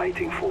worth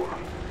fighting for.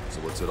 So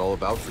what's it all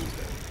about for you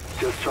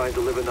then? Just trying to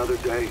live another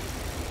day.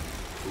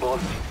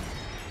 Boss,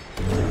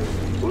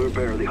 we're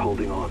barely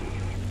holding on.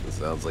 It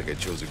sounds like I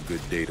chose a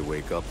good day to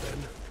wake up then.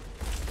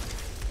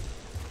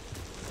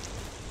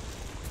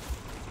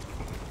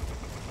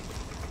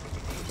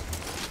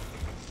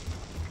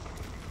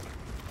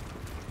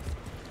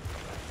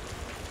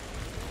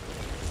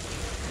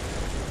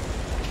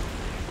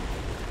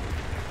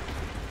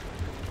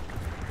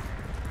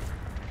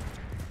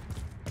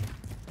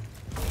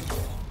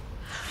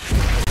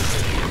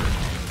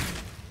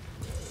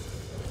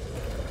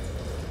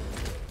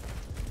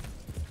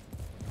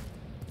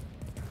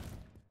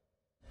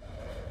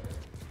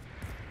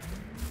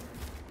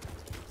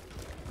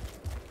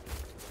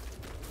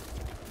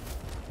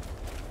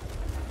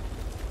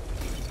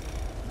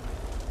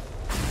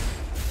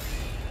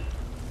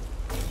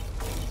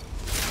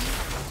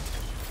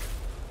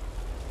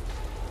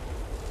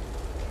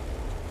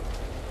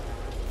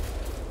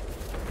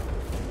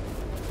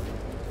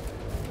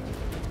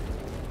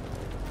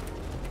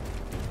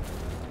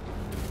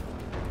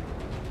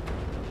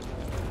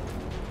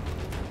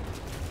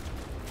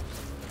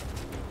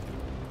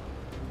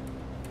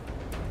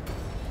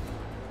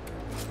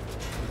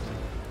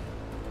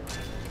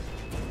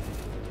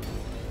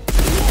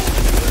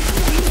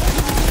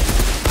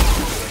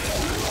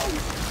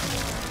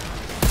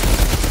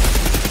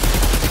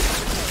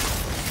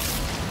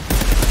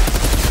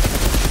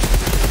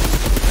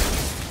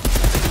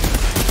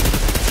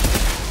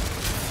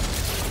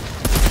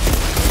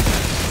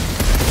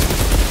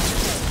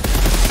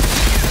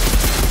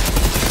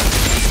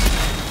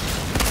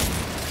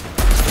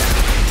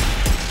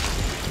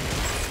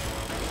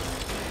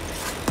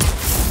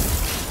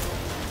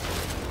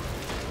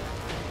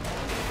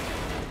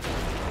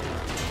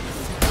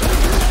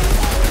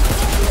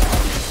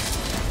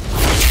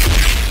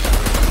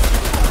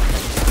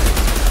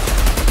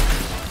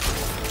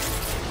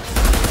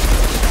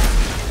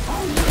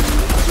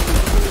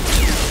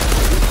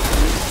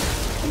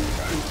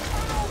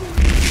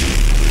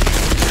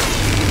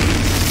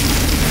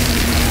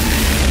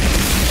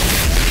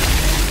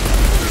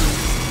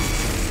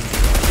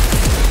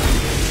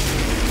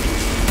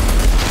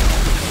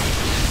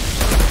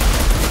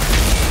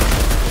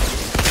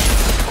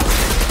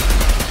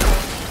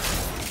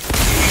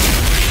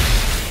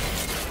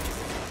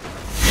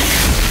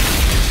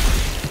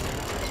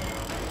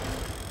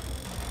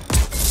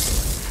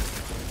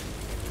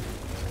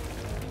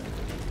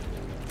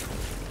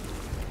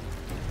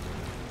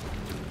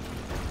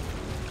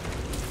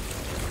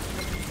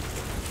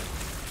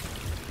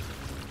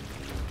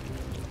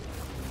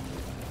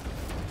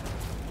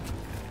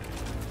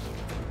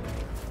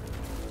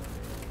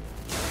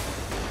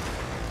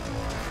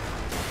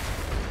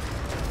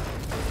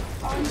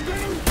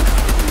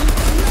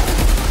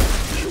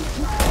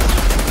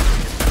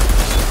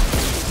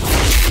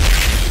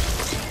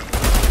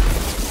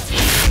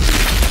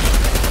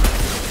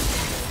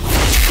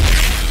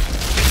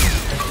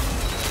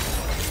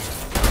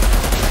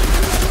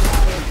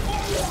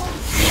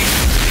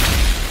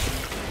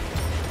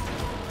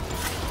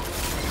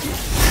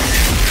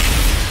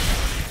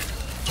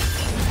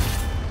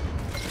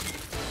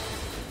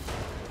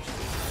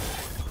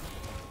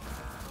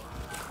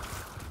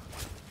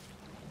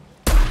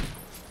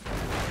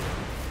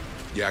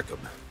 Jacob,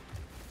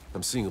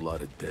 I'm seeing a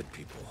lot of dead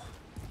people.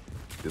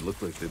 They look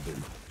like they've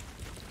been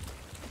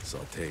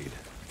sautéed.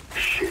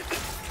 Shit.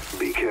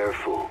 Be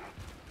careful.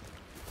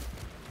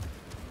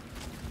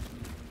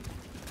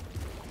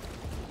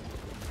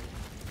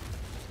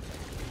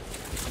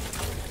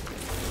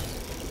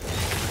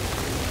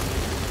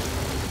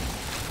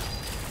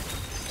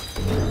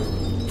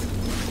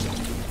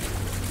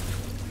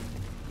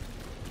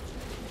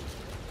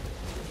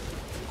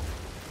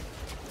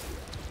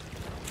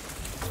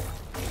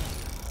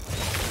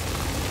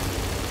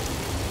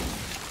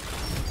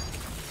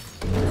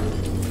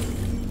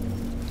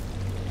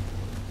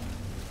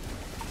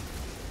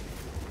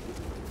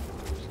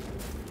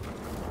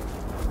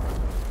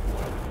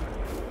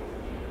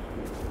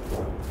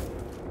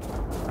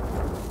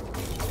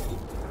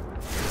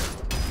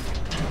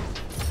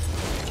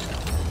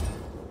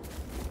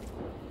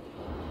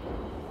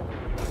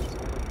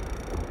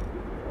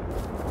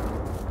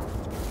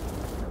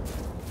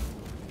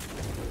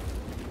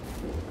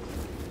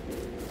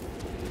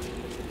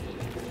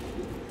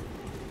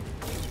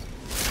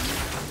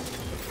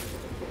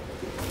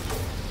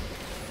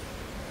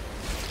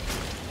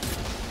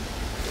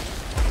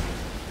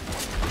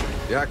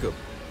 Jacob,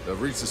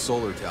 I've reached the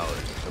solar tower.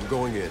 I'm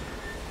going in.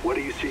 What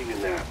are you seeing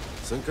in there?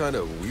 Some kind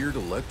of weird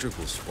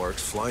electrical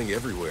sparks flying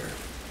everywhere.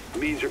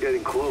 Means you're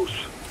getting close.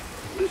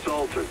 This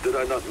altar, did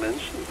I not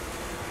mention?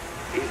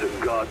 He's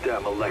a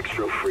goddamn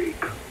electro freak.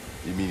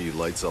 You mean he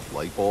lights up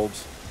light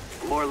bulbs?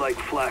 More like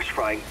flash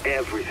frying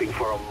everything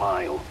for a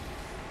mile.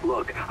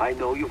 Look, I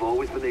know you've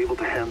always been able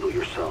to handle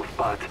yourself,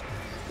 but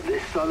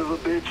this son of a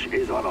bitch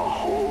is on a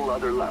whole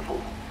other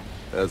level.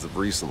 As of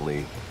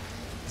recently,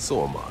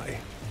 so am I.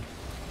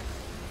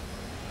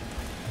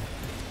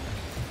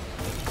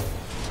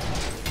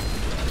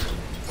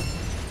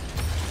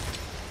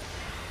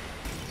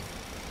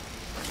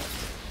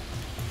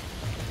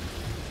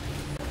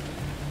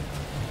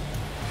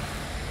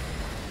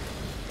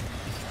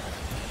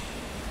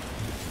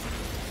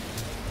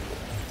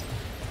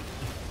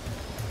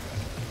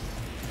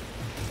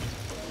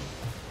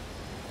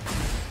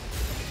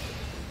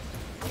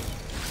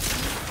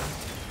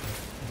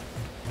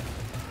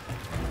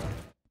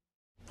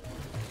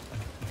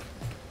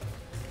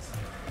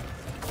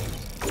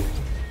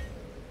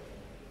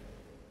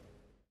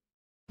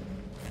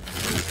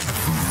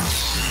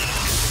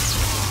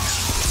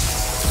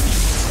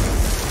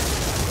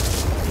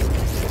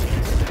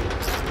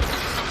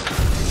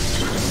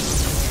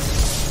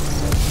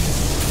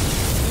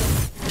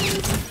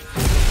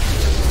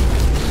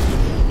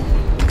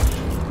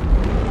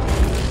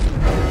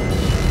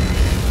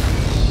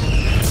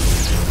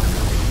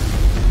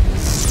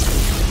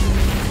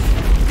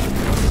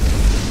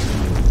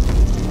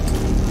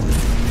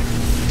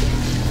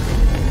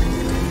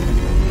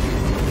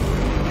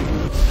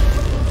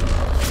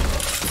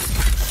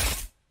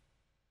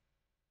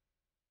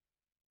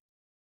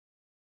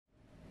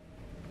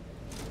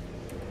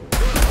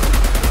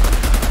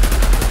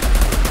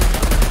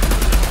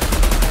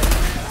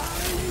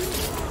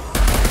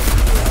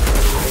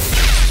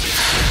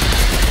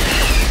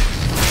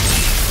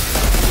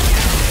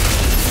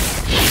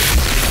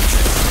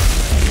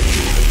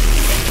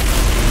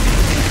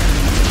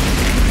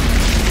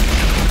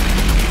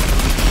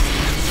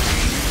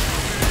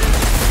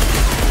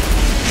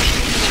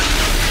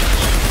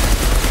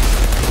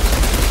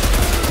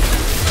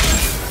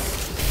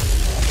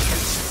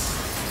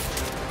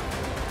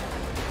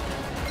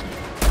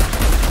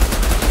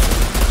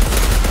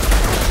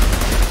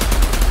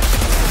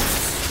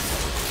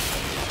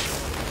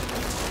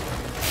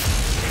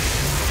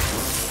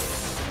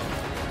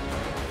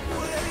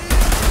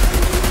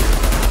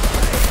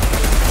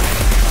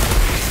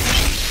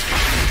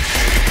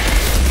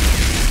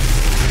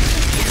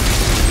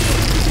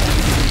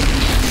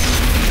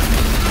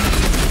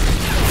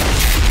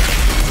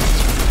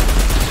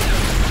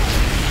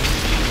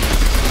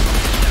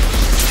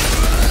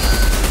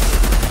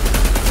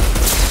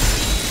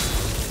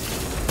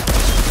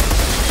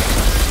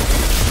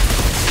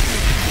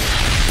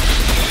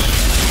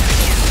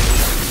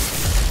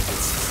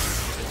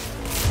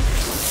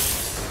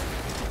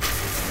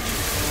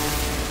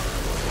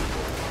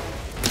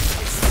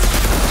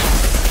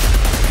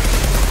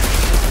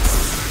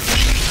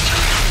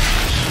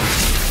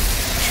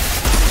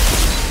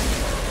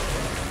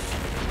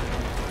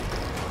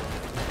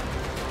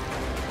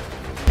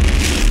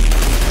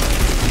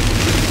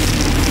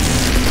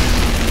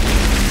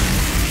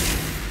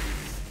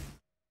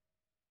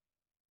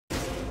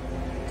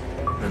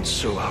 And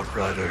so,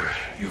 Outrider,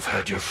 you've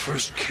had your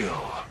first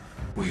kill.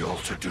 We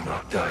Alter do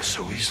not die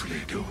so easily,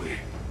 do we?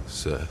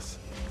 Seth.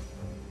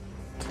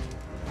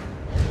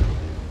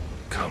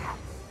 Come.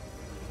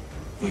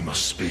 We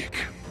must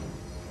speak.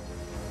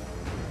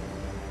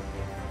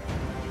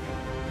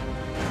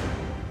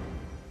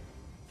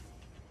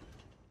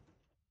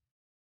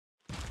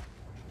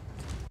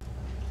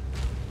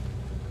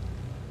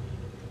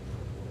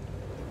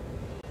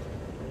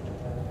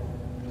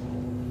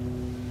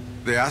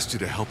 They asked you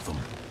to help them.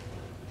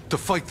 To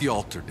fight the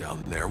altar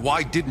down there.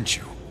 Why didn't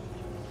you?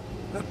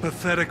 That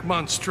pathetic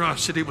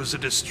monstrosity was a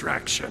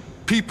distraction.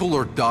 People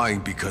are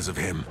dying because of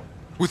him.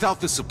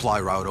 Without the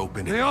supply route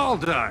open... They all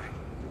die.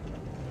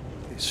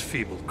 These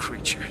feeble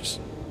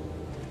creatures.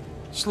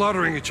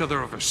 Slaughtering each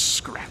other over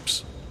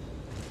scraps.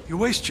 You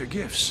waste your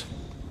gifts.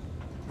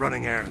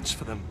 Running errands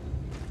for them.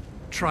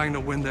 Trying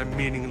to win their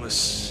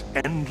meaningless,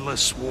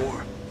 endless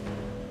war.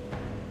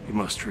 You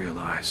must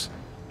realize...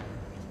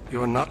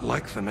 you're not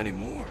like them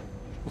anymore.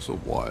 So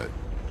what?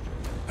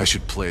 I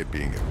should play at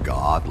being a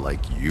god like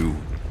you.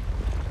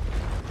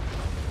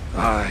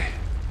 I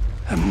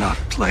am not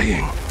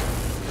playing.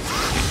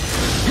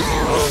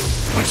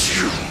 But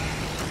you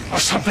are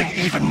something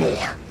even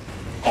more.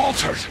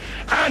 Altered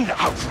and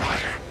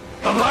Outrider.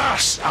 The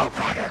last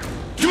Outrider.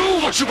 Do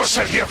what you were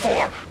sent here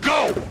for.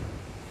 Go!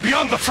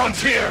 Beyond the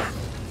frontier.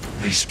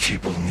 These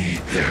people need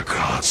their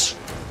gods.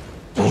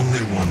 Only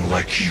one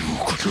like you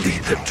could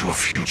lead them to a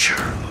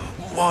future.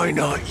 Why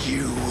not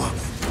you?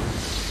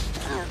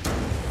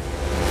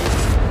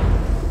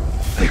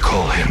 They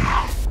call him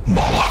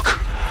Moloch.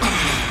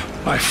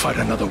 I fight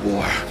another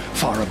war,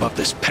 far above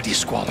this petty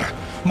squalor.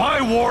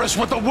 My war is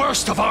with the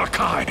worst of our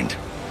kind.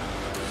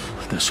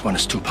 This one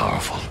is too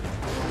powerful.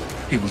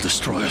 He will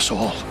destroy us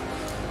all,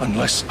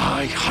 unless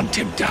I hunt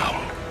him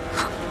down.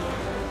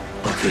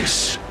 But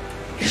this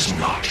is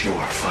not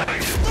your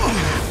fight.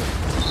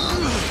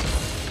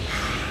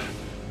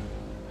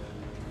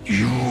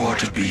 You are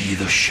to be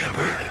the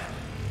shepherd,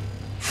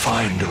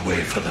 Find a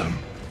way for them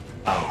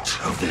out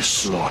of this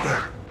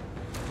slaughter,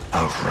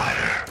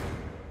 Outrider.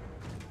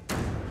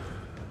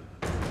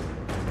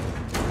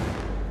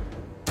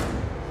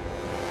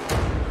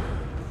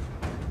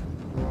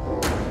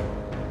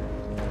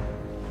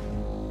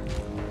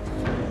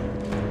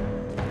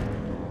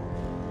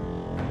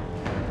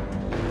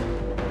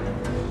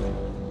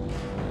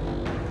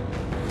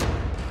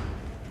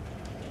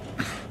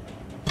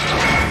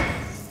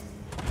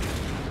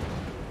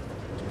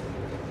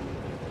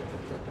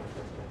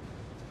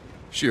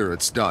 Sure,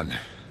 it's done.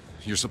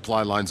 Your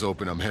supply line's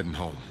open, I'm heading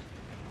home.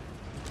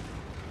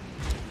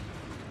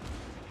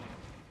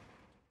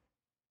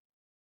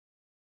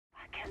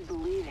 I can't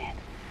believe it.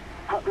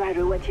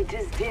 Outrider, what you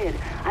just did.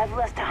 I've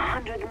lost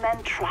 100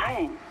 men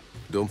trying.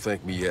 Don't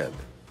thank me yet.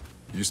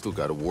 You still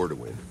got a war to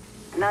win.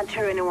 Not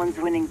sure anyone's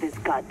winning this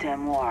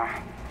goddamn war.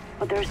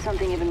 But there's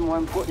something even more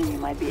important you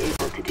might be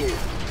able to do.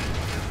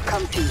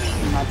 Come see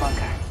me in my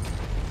bunker.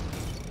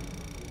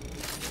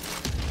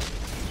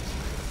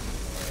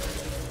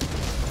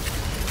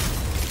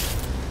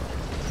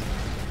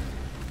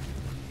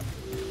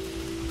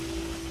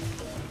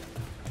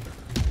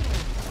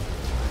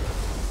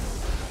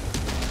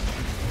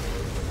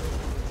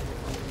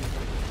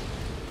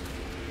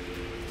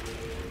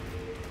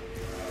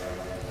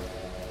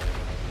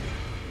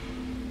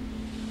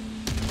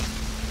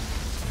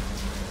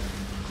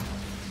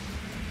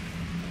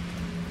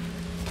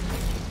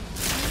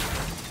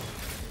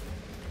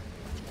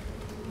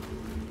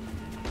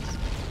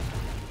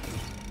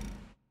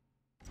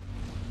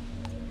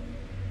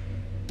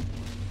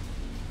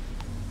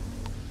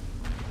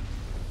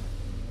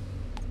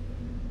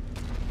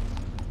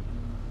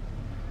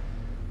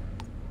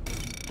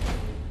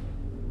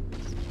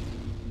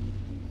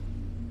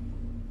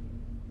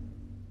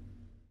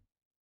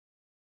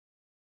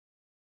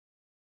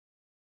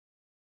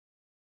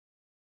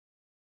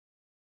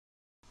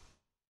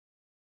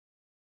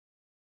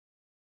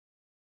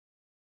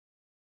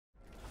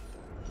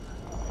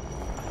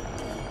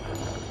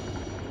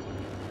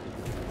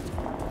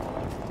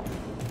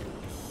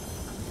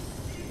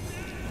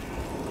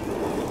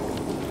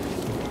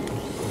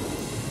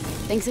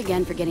 Thanks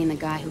again for getting the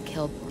guy who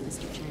killed poor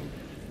Mr. Chang.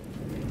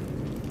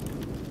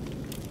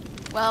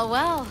 Well,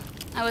 well.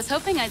 I was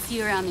hoping I'd see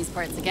you around these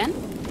parts again.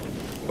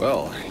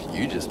 Well,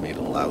 you just made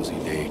a lousy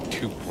day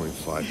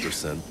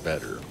 2.5%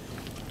 better.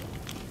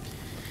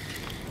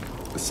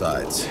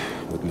 Besides,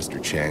 with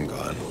Mr. Chang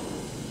gone,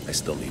 I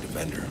still need a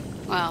vendor.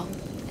 Well,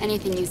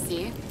 anything you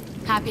see,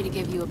 happy to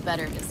give you a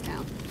better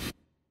discount.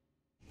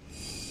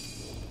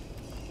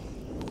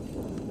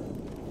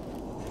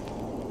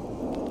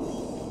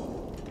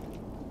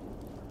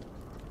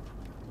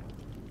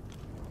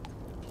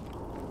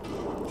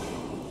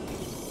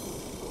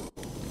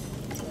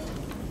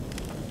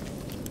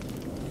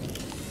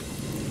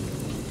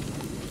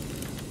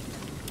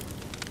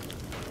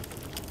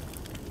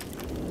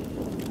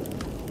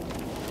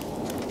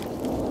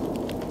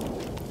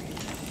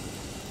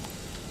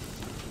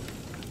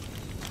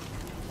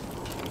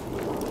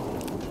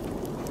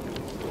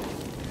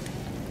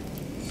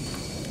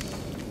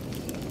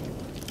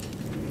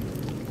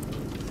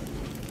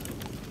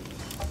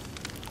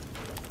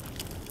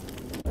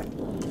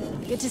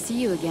 Good to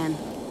see you again.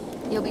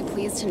 You'll be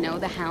pleased to know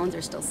the hounds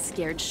are still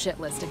scared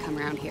shitless to come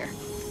around here.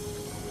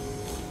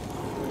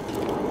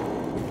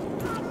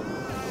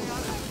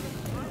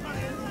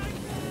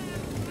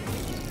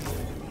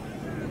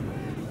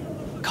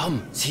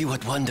 Come, see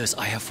what wonders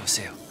I have for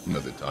sale.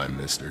 Another time,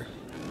 mister.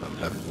 I'm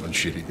having one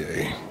shitty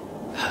day.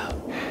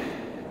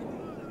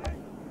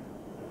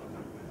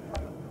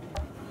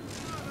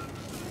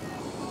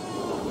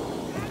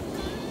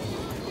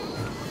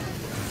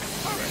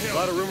 A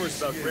lot of rumors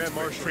about Grand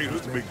Marshal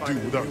traders to make do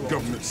without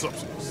government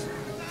subsidies.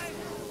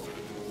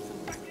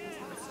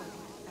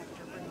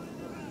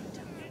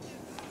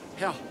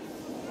 Hell,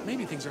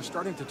 maybe things are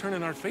starting to turn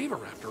in our favor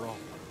after all.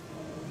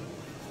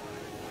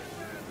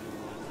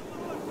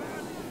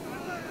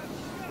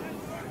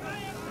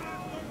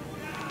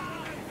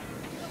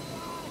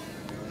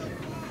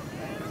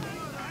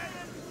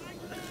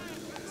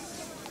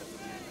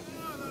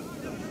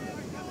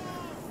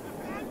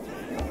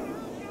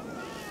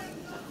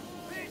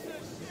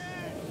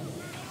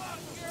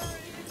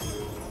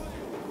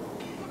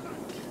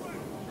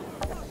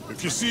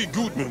 If you see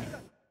Gutman,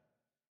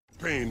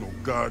 paying no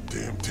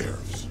goddamn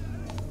tariffs.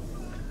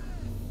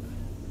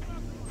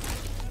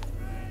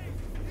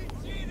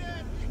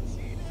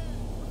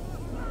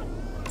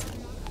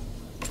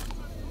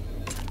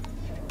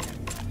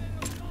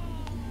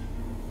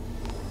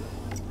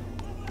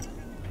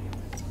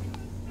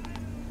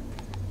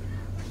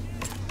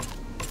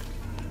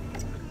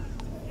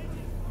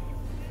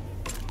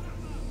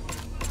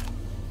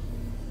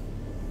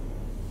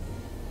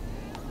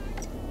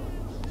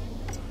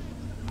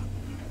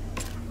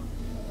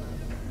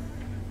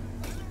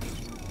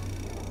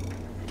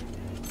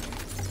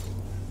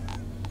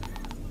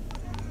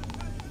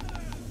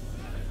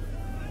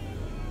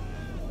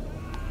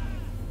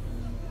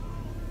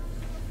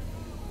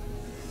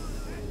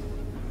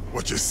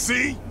 What you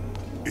see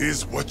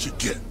is what you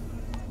get.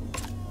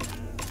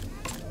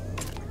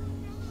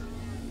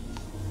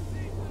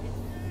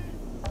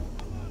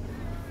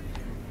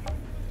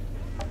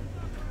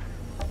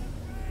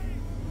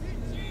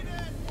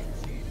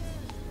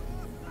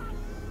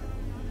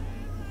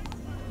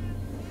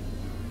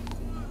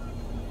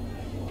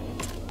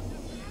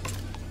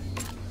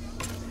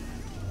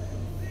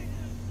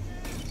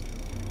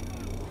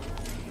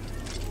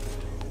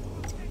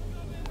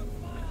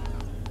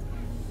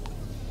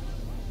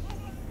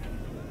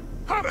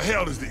 How the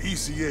hell does the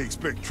ECA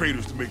expect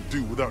traders to make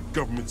do without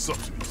government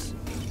subsidies?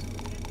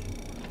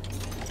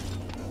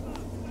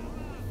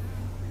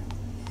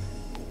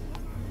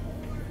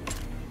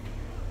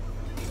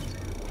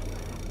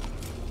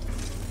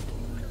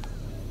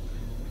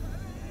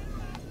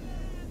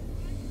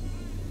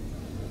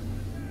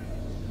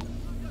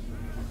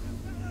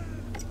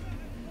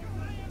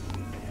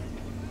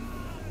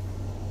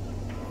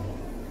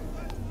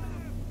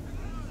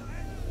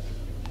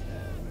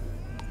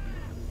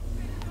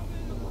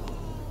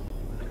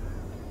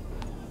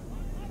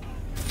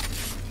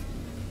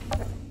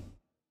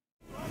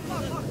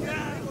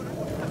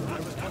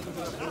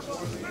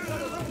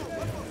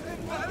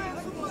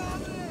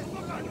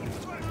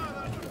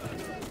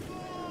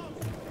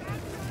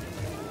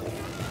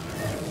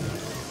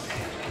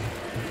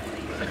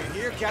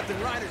 Here, Captain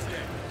Ryder's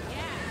there.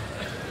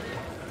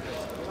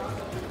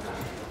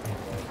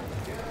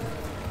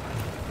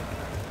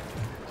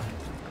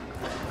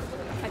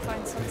 I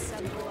find some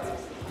sense.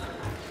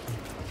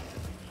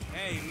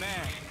 Hey,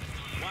 man.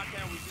 Why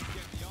can't we just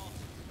get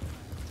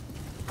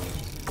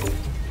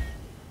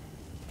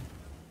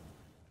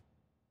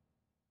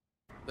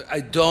the I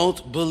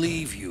don't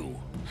believe you.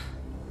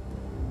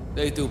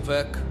 Hey,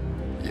 Tupek.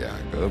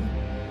 Jacob.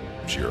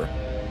 Shira.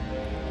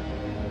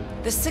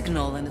 The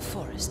signal in the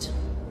forest.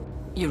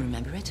 You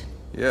remember it?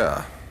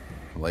 Yeah,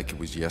 like it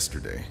was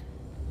yesterday.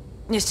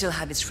 You still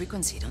have its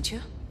frequency, don't you?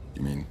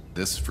 You mean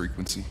this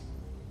frequency?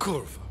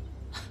 Curva.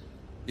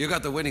 You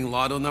got the winning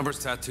lotto numbers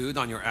tattooed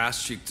on your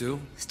ass cheek,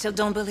 too? Still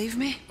don't believe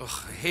me? Ugh,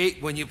 I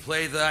hate when you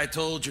play the I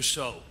told you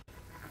so.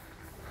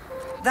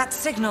 That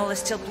signal is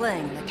still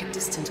playing like a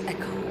distant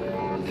echo.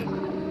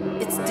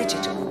 It's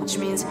digital, which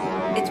means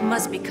it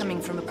must be coming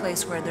from a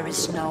place where there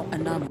is no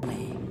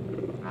anomaly.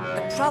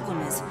 The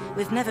problem is,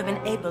 we've never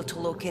been able to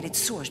locate its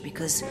source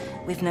because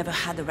we've never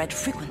had the right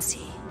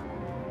frequency.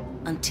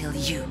 Until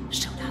you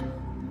showed up.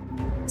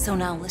 So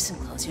now listen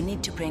close, you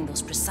need to bring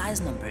those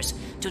precise numbers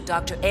to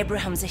Dr.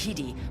 Abraham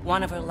Zahidi,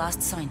 one of our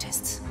last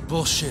scientists.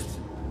 Bullshit.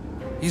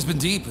 He's been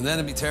deep in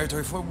enemy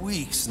territory for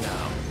weeks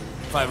now.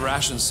 5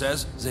 Rations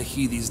says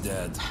Zahidi's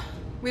dead.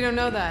 We don't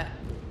know that.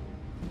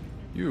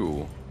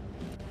 You.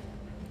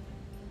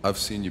 I've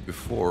seen you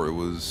before. It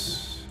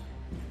was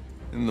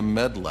in the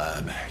med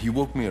lab. You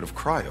woke me out of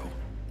cryo.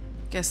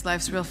 Guess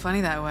life's real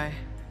funny that way.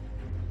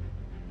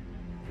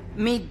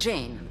 Meet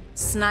Jane,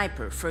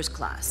 sniper, first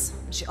class.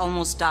 She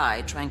almost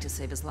died trying to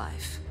save his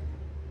life.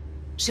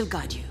 She'll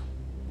guide you.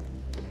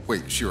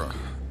 Wait, Shira.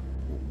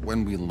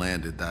 When we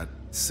landed, that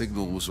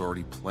signal was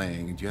already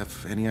playing. Do you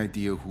have any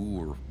idea who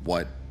or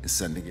what is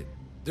sending it?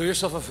 Do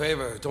yourself a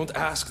favor, don't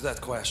ask that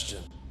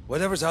question.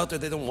 Whatever's out there,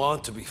 they don't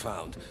want to be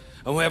found.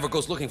 And whoever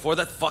goes looking for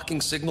that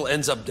fucking signal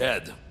ends up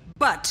dead.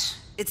 But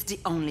it's the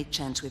only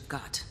chance we've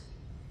got.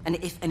 And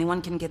if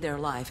anyone can get there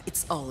alive,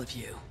 it's all of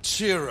you.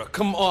 Shira,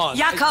 come on.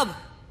 Jacob!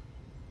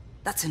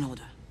 That's an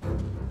order.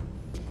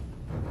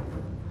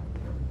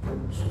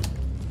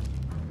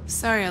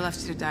 Sorry I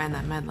left you to die in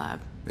that med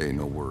lab. Hey,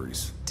 no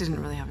worries. Didn't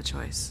really have a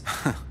choice.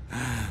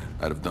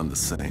 I'd have done the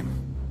same.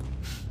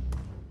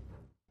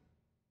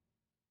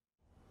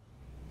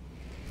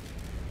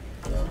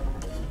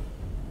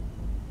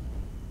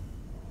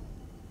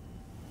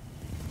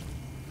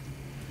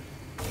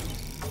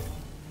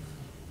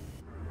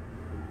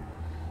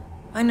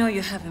 I know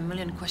you have a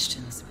million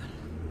questions,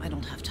 but I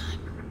don't have time.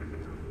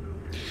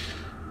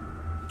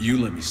 You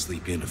let me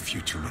sleep in a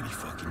few too many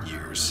fucking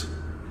years.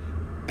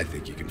 I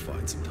think you can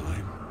find some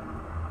time.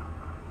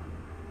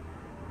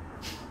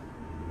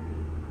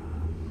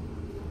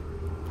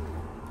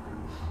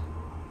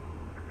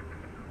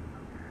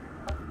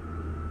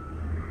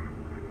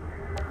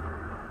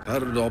 How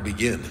did it all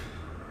begin?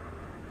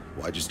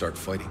 Why'd you start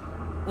fighting?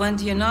 When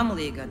the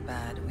anomaly got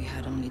bad, we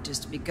had only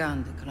just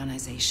begun the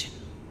colonization.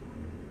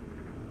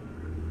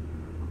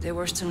 There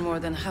were still more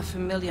than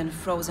 500,000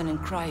 frozen in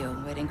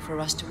cryo, waiting for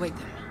us to wake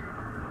them.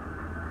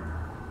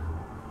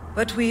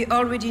 But we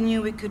already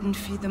knew we couldn't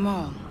feed them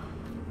all.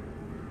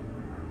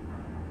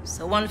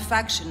 So one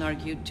faction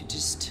argued to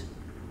just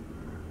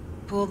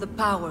pull the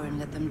power and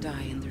let them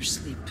die in their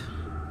sleep,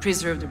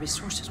 preserve the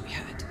resources we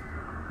had.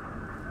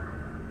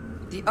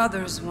 The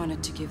others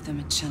wanted to give them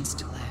a chance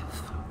to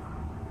live.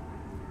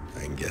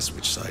 I can guess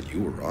which side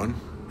you were on.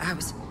 I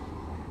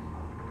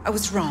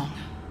was wrong.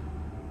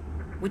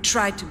 We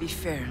tried to be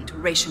fair and to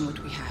ration what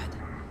we had.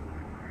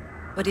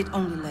 But it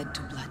only led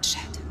to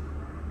bloodshed.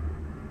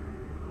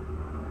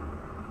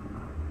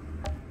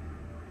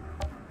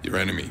 Your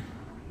enemy.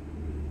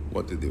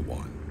 What did they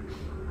want?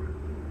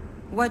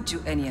 What do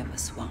any of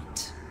us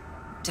want?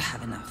 to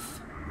have enough.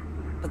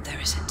 But there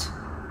isn't.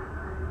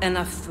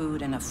 Enough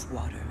food, enough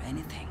water,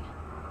 anything.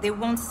 They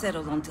won't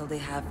settle until they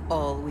have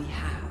all we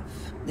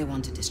have. They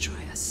want to destroy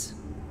us.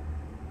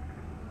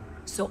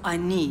 So I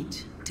need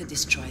to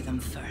destroy them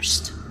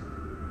first.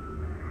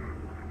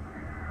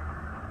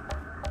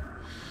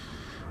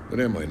 What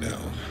am I now?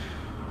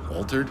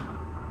 Altered?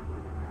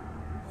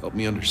 Help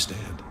me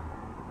understand.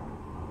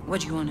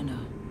 What do you want to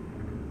know?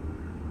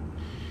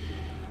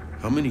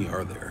 How many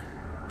are there?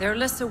 There are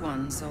lesser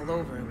ones all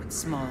over with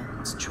small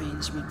and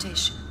strange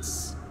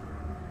mutations.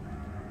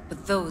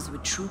 But those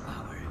with true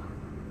power,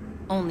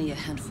 only a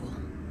handful.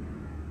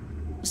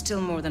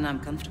 Still more than I'm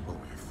comfortable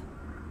with.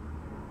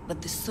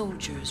 But the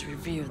soldiers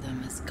revere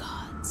them as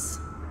gods.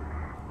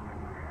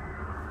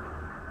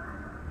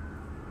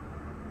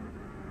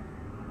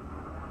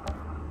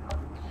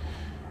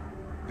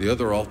 The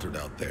other altered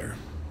out there,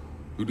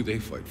 who do they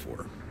fight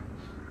for?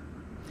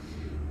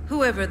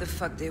 Whoever the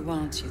fuck they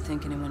want, you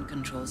think anyone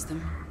controls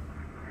them?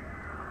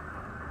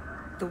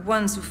 The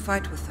ones who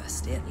fight with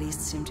us, they at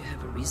least seem to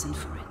have a reason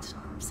for it.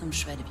 Some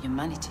shred of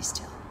humanity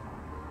still.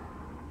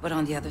 But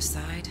on the other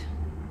side,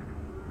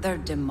 they're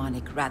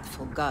demonic,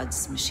 wrathful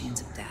gods,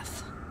 machines of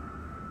death.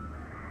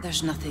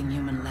 There's nothing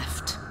human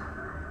left.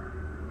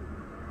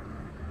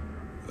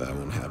 That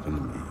won't happen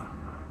to me.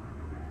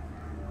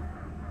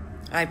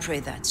 I pray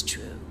that's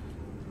true.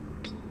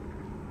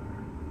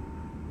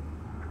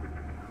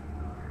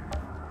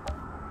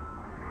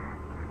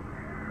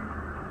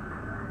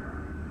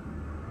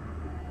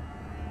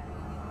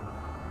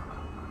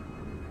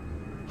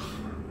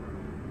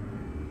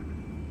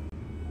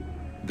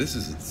 This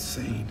is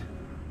insane.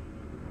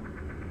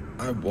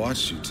 I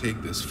watched you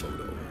take this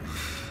photo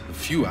a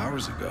few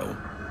hours ago.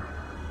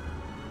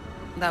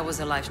 That was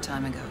a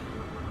lifetime ago.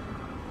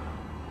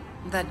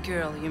 That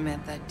girl you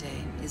met that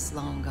day is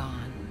long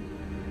gone.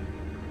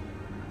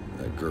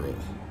 That girl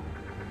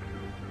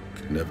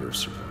could never have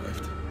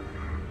survived.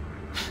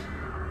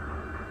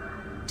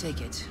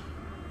 Take it.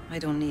 I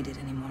don't need it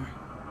anymore.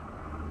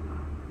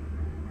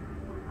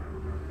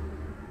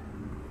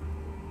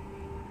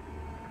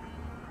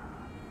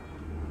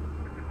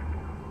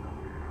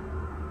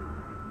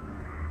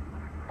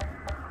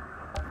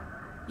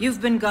 You've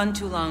been gone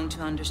too long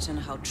to understand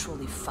how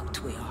truly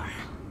fucked we are.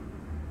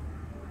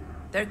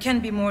 There can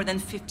be more than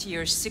 50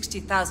 or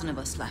 60,000 of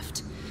us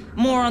left.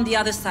 More on the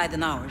other side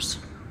than ours.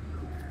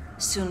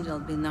 Soon there'll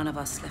be none of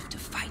us left to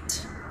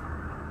fight.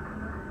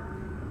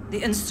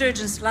 The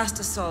insurgents' last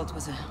assault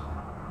was a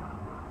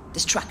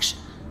distraction.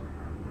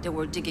 They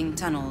were digging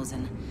tunnels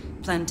and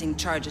planting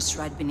charges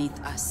right beneath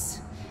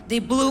us. They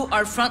blew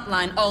our front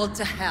line all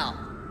to hell.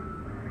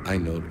 I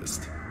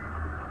noticed.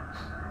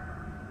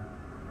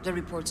 The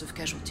reports of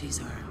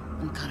casualties are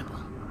uncountable.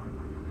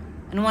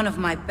 And one of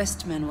my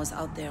best men was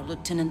out there,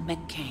 Lieutenant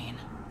McCain.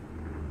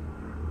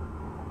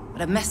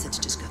 But a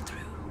message just got through.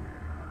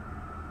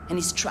 And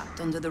he's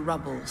trapped under the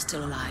rubble,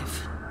 still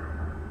alive.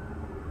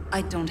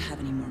 I don't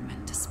have any more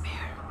men to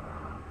spare.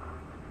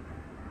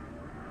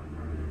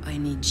 I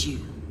need you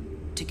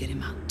to get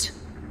him out.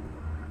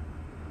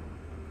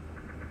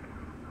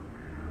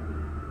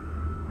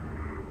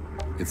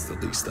 It's the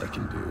least I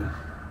can do.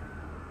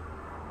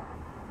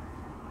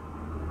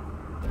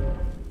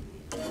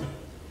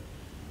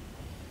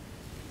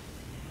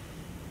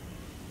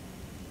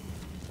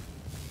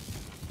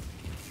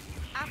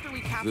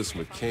 If this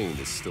McCain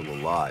is still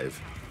alive,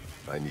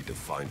 I need to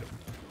find him.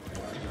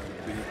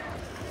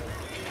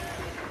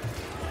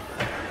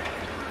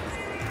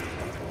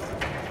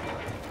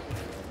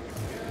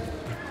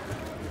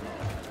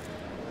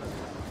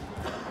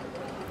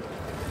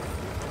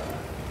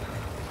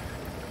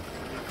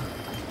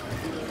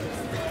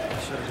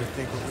 Shudder to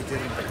think what we did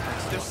in the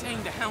past. They're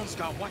saying the hounds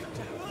got wiped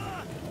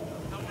out.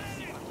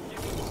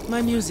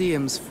 My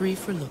museum's free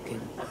for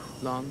looking,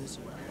 long as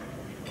you...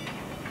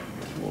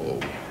 Whoa.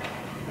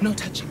 No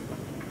touching.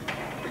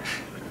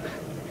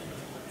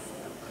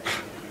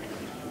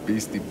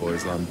 Beastie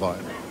Boys on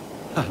vinyl.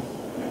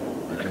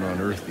 Reckon on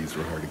Earth these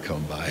were hard to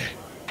come by.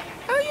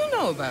 How you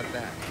know about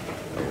that?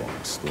 A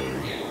long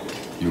story.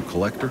 You a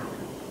collector?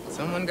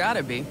 Someone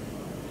gotta be.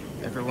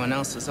 Everyone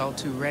else is all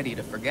too ready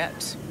to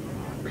forget.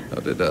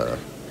 How did,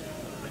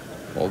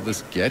 all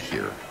this get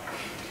here?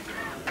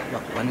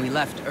 Well, when we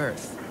left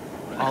Earth,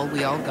 all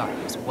we all got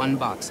was one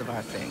box of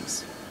our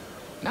things.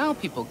 Now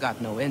people got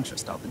no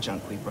interest all the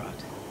junk we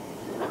brought.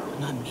 But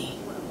not me.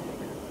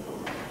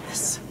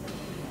 This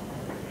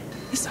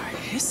is our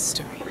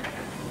history.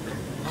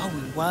 All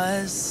we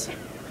was,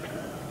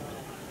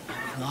 all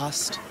we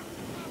lost.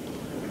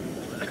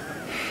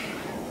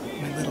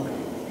 My little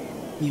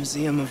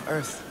museum of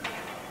Earth.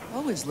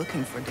 Always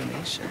looking for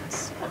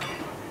donations.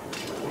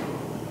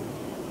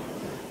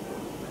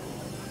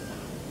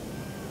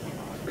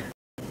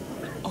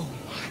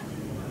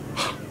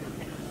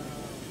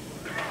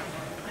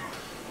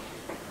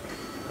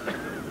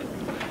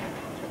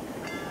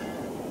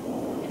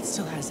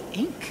 Still has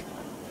ink?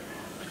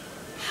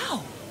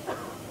 How?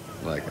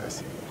 Like I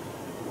said,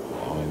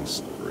 long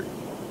story.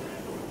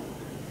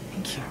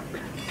 Thank you.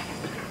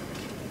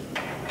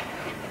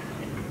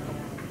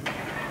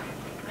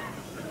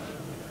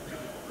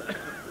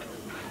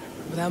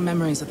 Without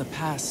memories of the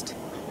past,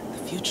 the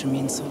future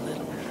means so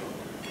little.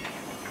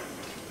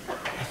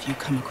 If you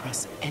come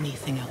across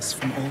anything else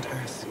from old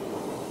Earth,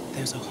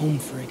 there's a home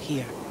for it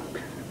here.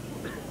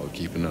 I'll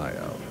keep an eye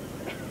out.